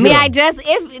stuff. So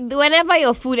whenever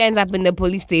your food ends up in the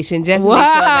police station, just make sure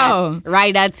that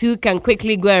Rider 2 can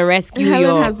quickly go and rescue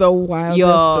Helen has the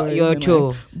wildest your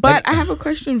Joe. But I have a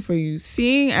question for you.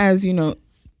 Seeing as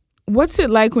what's it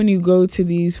like when you go to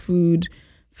these food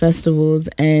festivals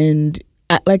and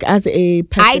like as a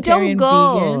pescatarian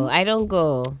vegan? I don't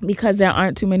go because there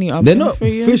aren't too many options for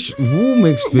you. Fish. Who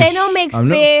makes fish? They don't make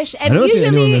fish, and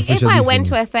usually if I went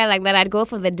to a fair like that, I'd go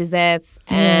for the desserts.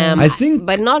 I think,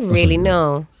 but not really.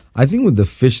 No. I think with the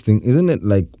fish thing, isn't it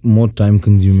like more time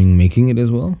consuming making it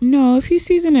as well? No, if you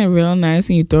season it real nice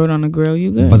and you throw it on a grill, you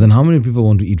good. But then how many people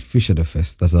want to eat fish at a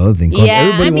fest? That's the other thing.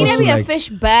 Yeah, maybe a fish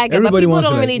burger, but people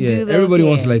don't really do those. Everybody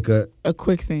wants like a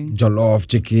quick thing. Jollof,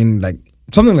 chicken, like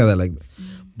something like that.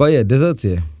 But yeah, desserts,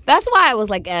 yeah. That's why I was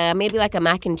like, maybe like a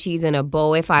mac and cheese in a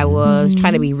bowl if I was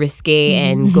trying to be risque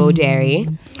and go dairy.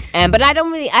 But I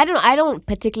don't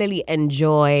particularly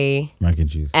enjoy mac and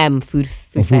cheese. Food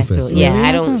festival. Yeah,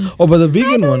 I don't. Oh, but the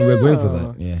vegan one, we're going for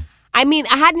that. Yeah. I mean,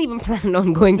 I hadn't even planned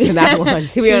on going to that one.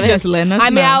 To be honest, just letting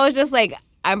us know. I was just like,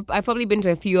 I've probably been to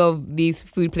a few of these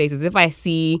food places. If I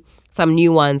see some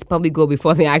new ones, probably go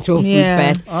before the actual food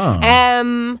fest.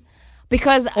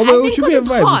 Because I think it's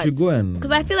hot.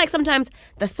 Because I feel like sometimes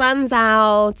the sun's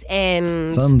out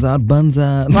and sun's out, buns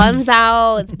out. Buns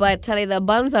out, but Charlie, the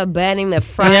buns are burning, they're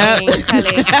frying.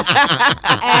 Charlie.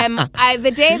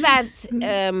 The day that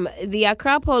the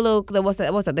Accra Polo,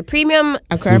 the premium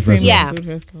Accra Premium Food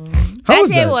Festival. How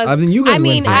was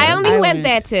that? I only went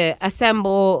there to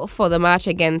assemble for the march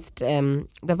against the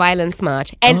violence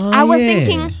march, and I was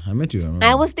thinking, I met you.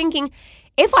 I was thinking,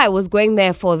 if I was going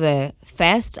there for the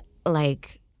fest,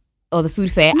 or the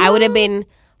food fair, I would have been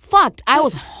fucked. I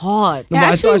was hot. No,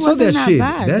 I saw that shade.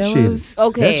 That shade.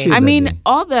 Okay. I mean,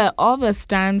 all the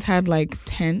stands had like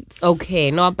tents. Okay,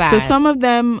 not bad. So some of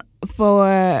them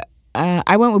I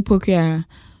went with Pukia.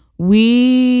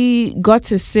 We got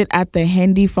to sit at the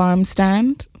Hendy Farm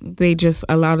stand. They just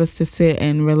allowed us to sit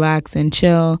and relax and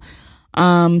chill.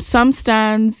 Some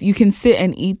stands you can sit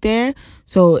and eat there.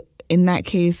 So in that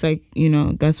case,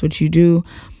 that's what you do.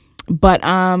 But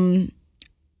I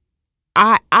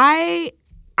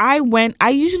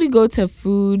usually go to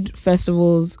food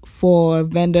festivals for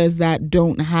vendors that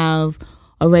don't have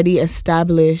already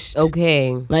established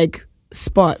like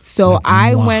spots. So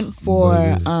I went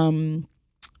for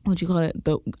what do you call it?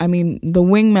 The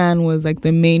Wingman was like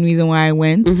the main reason why I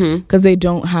went, because they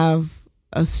don't have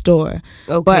a store.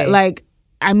 Okay. But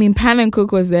Pan and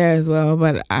Cook was there as well,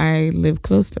 but I live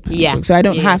close to Pan and Cook, so I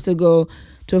don't have to go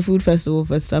to a food festival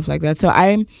for stuff like that. So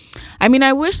I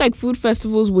wish like food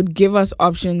festivals would give us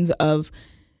options of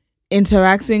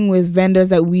interacting with vendors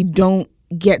that we don't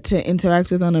get to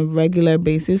interact with on a regular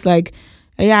basis. Like,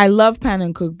 I love Pan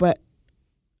and Cook, but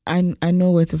I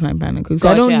know where to find Pan and Cook, so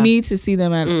I don't need to see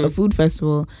them at a food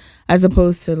festival, as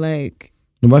opposed to like.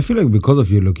 No, but I feel like because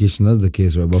of your location, that's the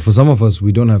case, right? But for some of us,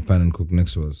 we don't have Pan and Cook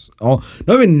next to us, or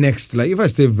not even next. Like if I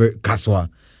stay Kaswa.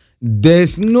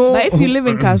 There's no. But if you live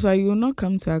in Kaswa, you will not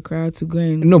come to Accra to go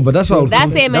in. No, but that's why. That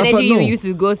same energy you used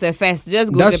to go to first,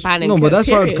 just go to Pan and Cook. No, but that's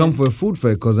why I'd come for a food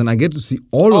fair, because then I get to see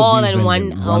all of these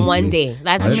on one day.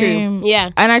 That's true. Yeah.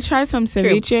 And I tried some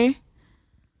ceviche.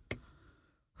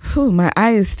 My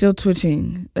eye is still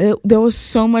twitching. There was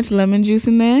so much lemon juice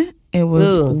in there. It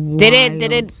was. Did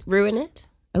it ruin it?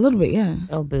 A little bit, yeah.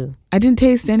 Oh, boo. I didn't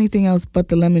taste anything else but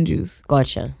the lemon juice.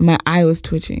 Gotcha. My eye was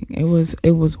twitching. It was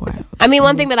wild.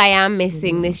 One thing that I am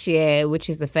missing this year, which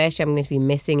is the first year I'm going to be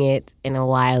missing it in a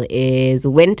while, is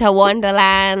Winter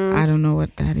Wonderland. I don't know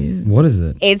what that is. What is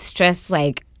it? It's just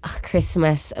like a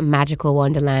Christmas magical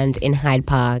wonderland in Hyde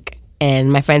Park.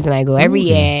 And my friends and I go every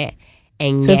year.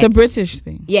 So it's a British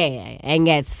thing. Yeah, and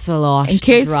get sloshed In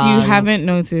case drunk. you haven't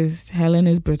noticed, Helen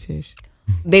is British.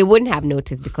 they wouldn't have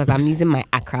noticed because I'm using my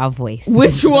Accra voice.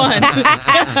 Which one?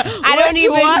 I don't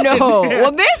even know.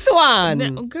 Well, this one.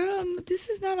 No, girl, this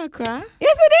is not Accra.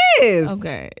 Yes, it is.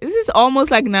 Okay. This is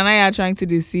almost like Nanaya trying to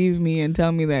deceive me and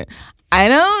tell me that I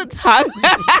don't talk.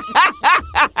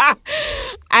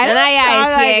 Nanaya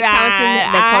is here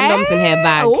counting the condoms in her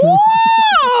bag.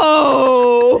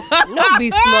 Whoa! Not be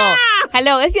small.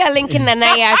 Hello, if you're linking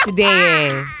Nanaya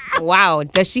today, wow,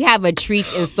 does she have a treat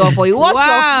in store for you? What's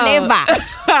your flavor?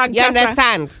 You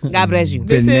understand? God bless you.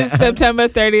 This is September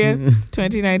 30th,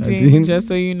 2019. Just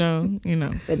so you know.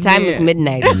 The time is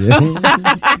midnight.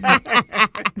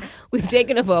 We've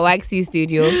taken up a waxy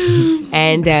studio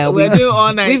and we're doing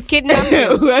all night. We've kidnapped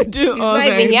him. We're doing all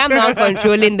night. I'm not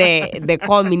controlling the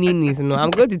call mininis. I'm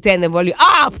going to turn the volume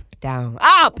up, down,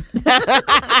 up.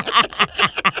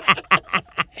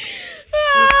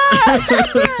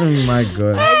 Oh my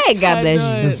God. Hey, God bless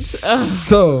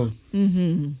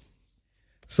you.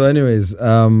 So anyways,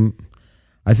 I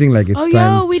think like it's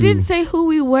time. Oh, we didn't say who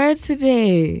we were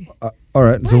today. All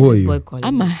right. So who are you?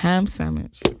 I'm a ham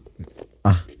sandwich.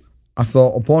 I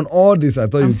thought upon all this, I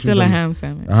thought I'm you still a ham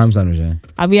sandwich. A ham sandwich. Eh?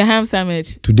 I'll be a ham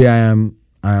sandwich. Today I am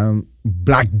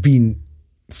black bean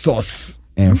sauce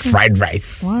and fried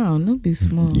rice. Wow, no be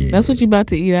small. Yeah. That's what you about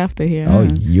to eat after here. Oh,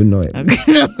 huh? you know it.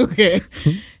 Okay.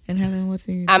 And Helen, what's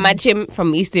in I'm a chim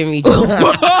from Eastern region.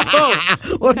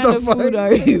 What kind of food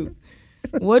are you?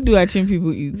 What do Achim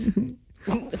people eat?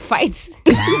 Fights.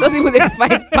 Those people they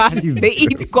fight past. They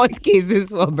eat court cases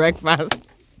for breakfast.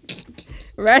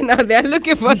 Right now they're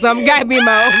looking for some guy in my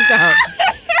hometown.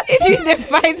 If you they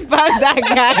fight past that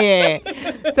guy here.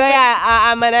 So yeah,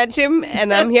 I'm an Achim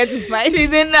and I'm here to fight.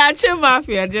 She's in the Achim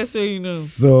mafia, just so you know.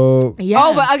 So yeah.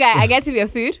 Oh, but okay, I get to be a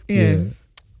food. Yes.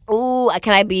 Ooh,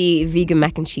 can I be vegan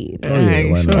mac and cheese? Oh, yeah,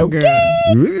 why not? Sure, girl.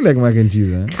 You really like mac and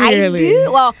cheese, huh? Clearly. I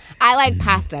do. Well, I like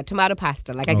pasta, tomato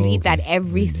pasta. Like I could eat that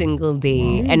every single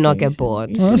day and not get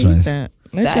bored. Oh, that's nice.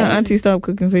 Let your auntie stop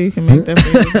cooking so you can make that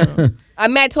for you. I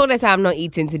mean, I told her I'm not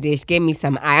eating today. She gave me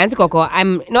some Auntie Coco,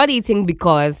 I'm not eating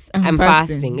because I'm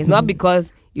fasting. It's not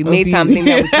because you made something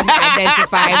that we couldn't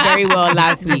identify very well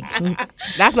last week.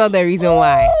 That's not the reason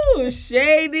why. Oh,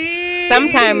 shady.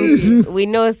 Sometimes we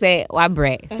know say what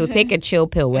bread. So take a chill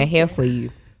pill. We're here for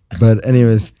you. But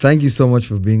anyways, thank you so much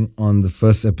for being on the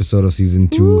first episode of season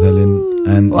 2, Helen.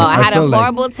 And well, I had a felt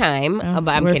horrible time, but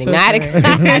I'm kidding. So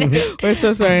we're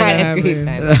so sorry. I had a great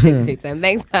time. I had a great time.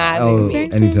 Thanks for having me.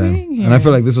 Thanks for anytime. being here. And I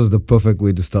feel like this was the perfect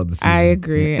way to start the season. I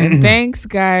agree. And thanks,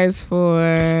 guys, for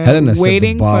Helen has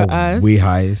waiting set the bar for us. way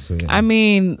high. So yeah. I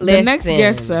mean, the next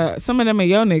guests, some of them are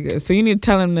your niggas, so you need to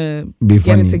tell them to Be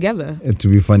get funny. it together. To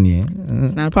be funny. Eh?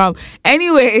 It's not a problem.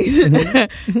 Anyways,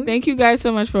 thank you guys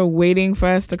so much for waiting for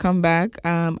us to come back.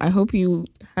 I hope you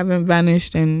haven't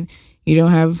vanished and you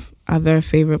don't have other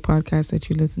favorite podcasts that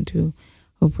you listen to.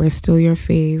 Hope we're still your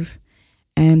fave.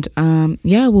 And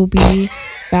yeah, we'll be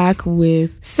back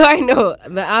with... Sorry, no,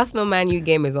 the Arsenal Man U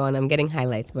game is on. I'm getting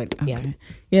highlights, but yeah. Okay.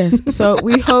 Yes, so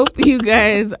we hope you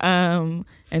guys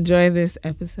enjoy this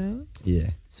episode. Yeah.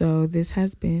 So this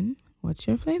has been What's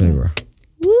Your Flavor? Flavor.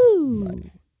 Woo!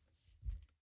 Bye.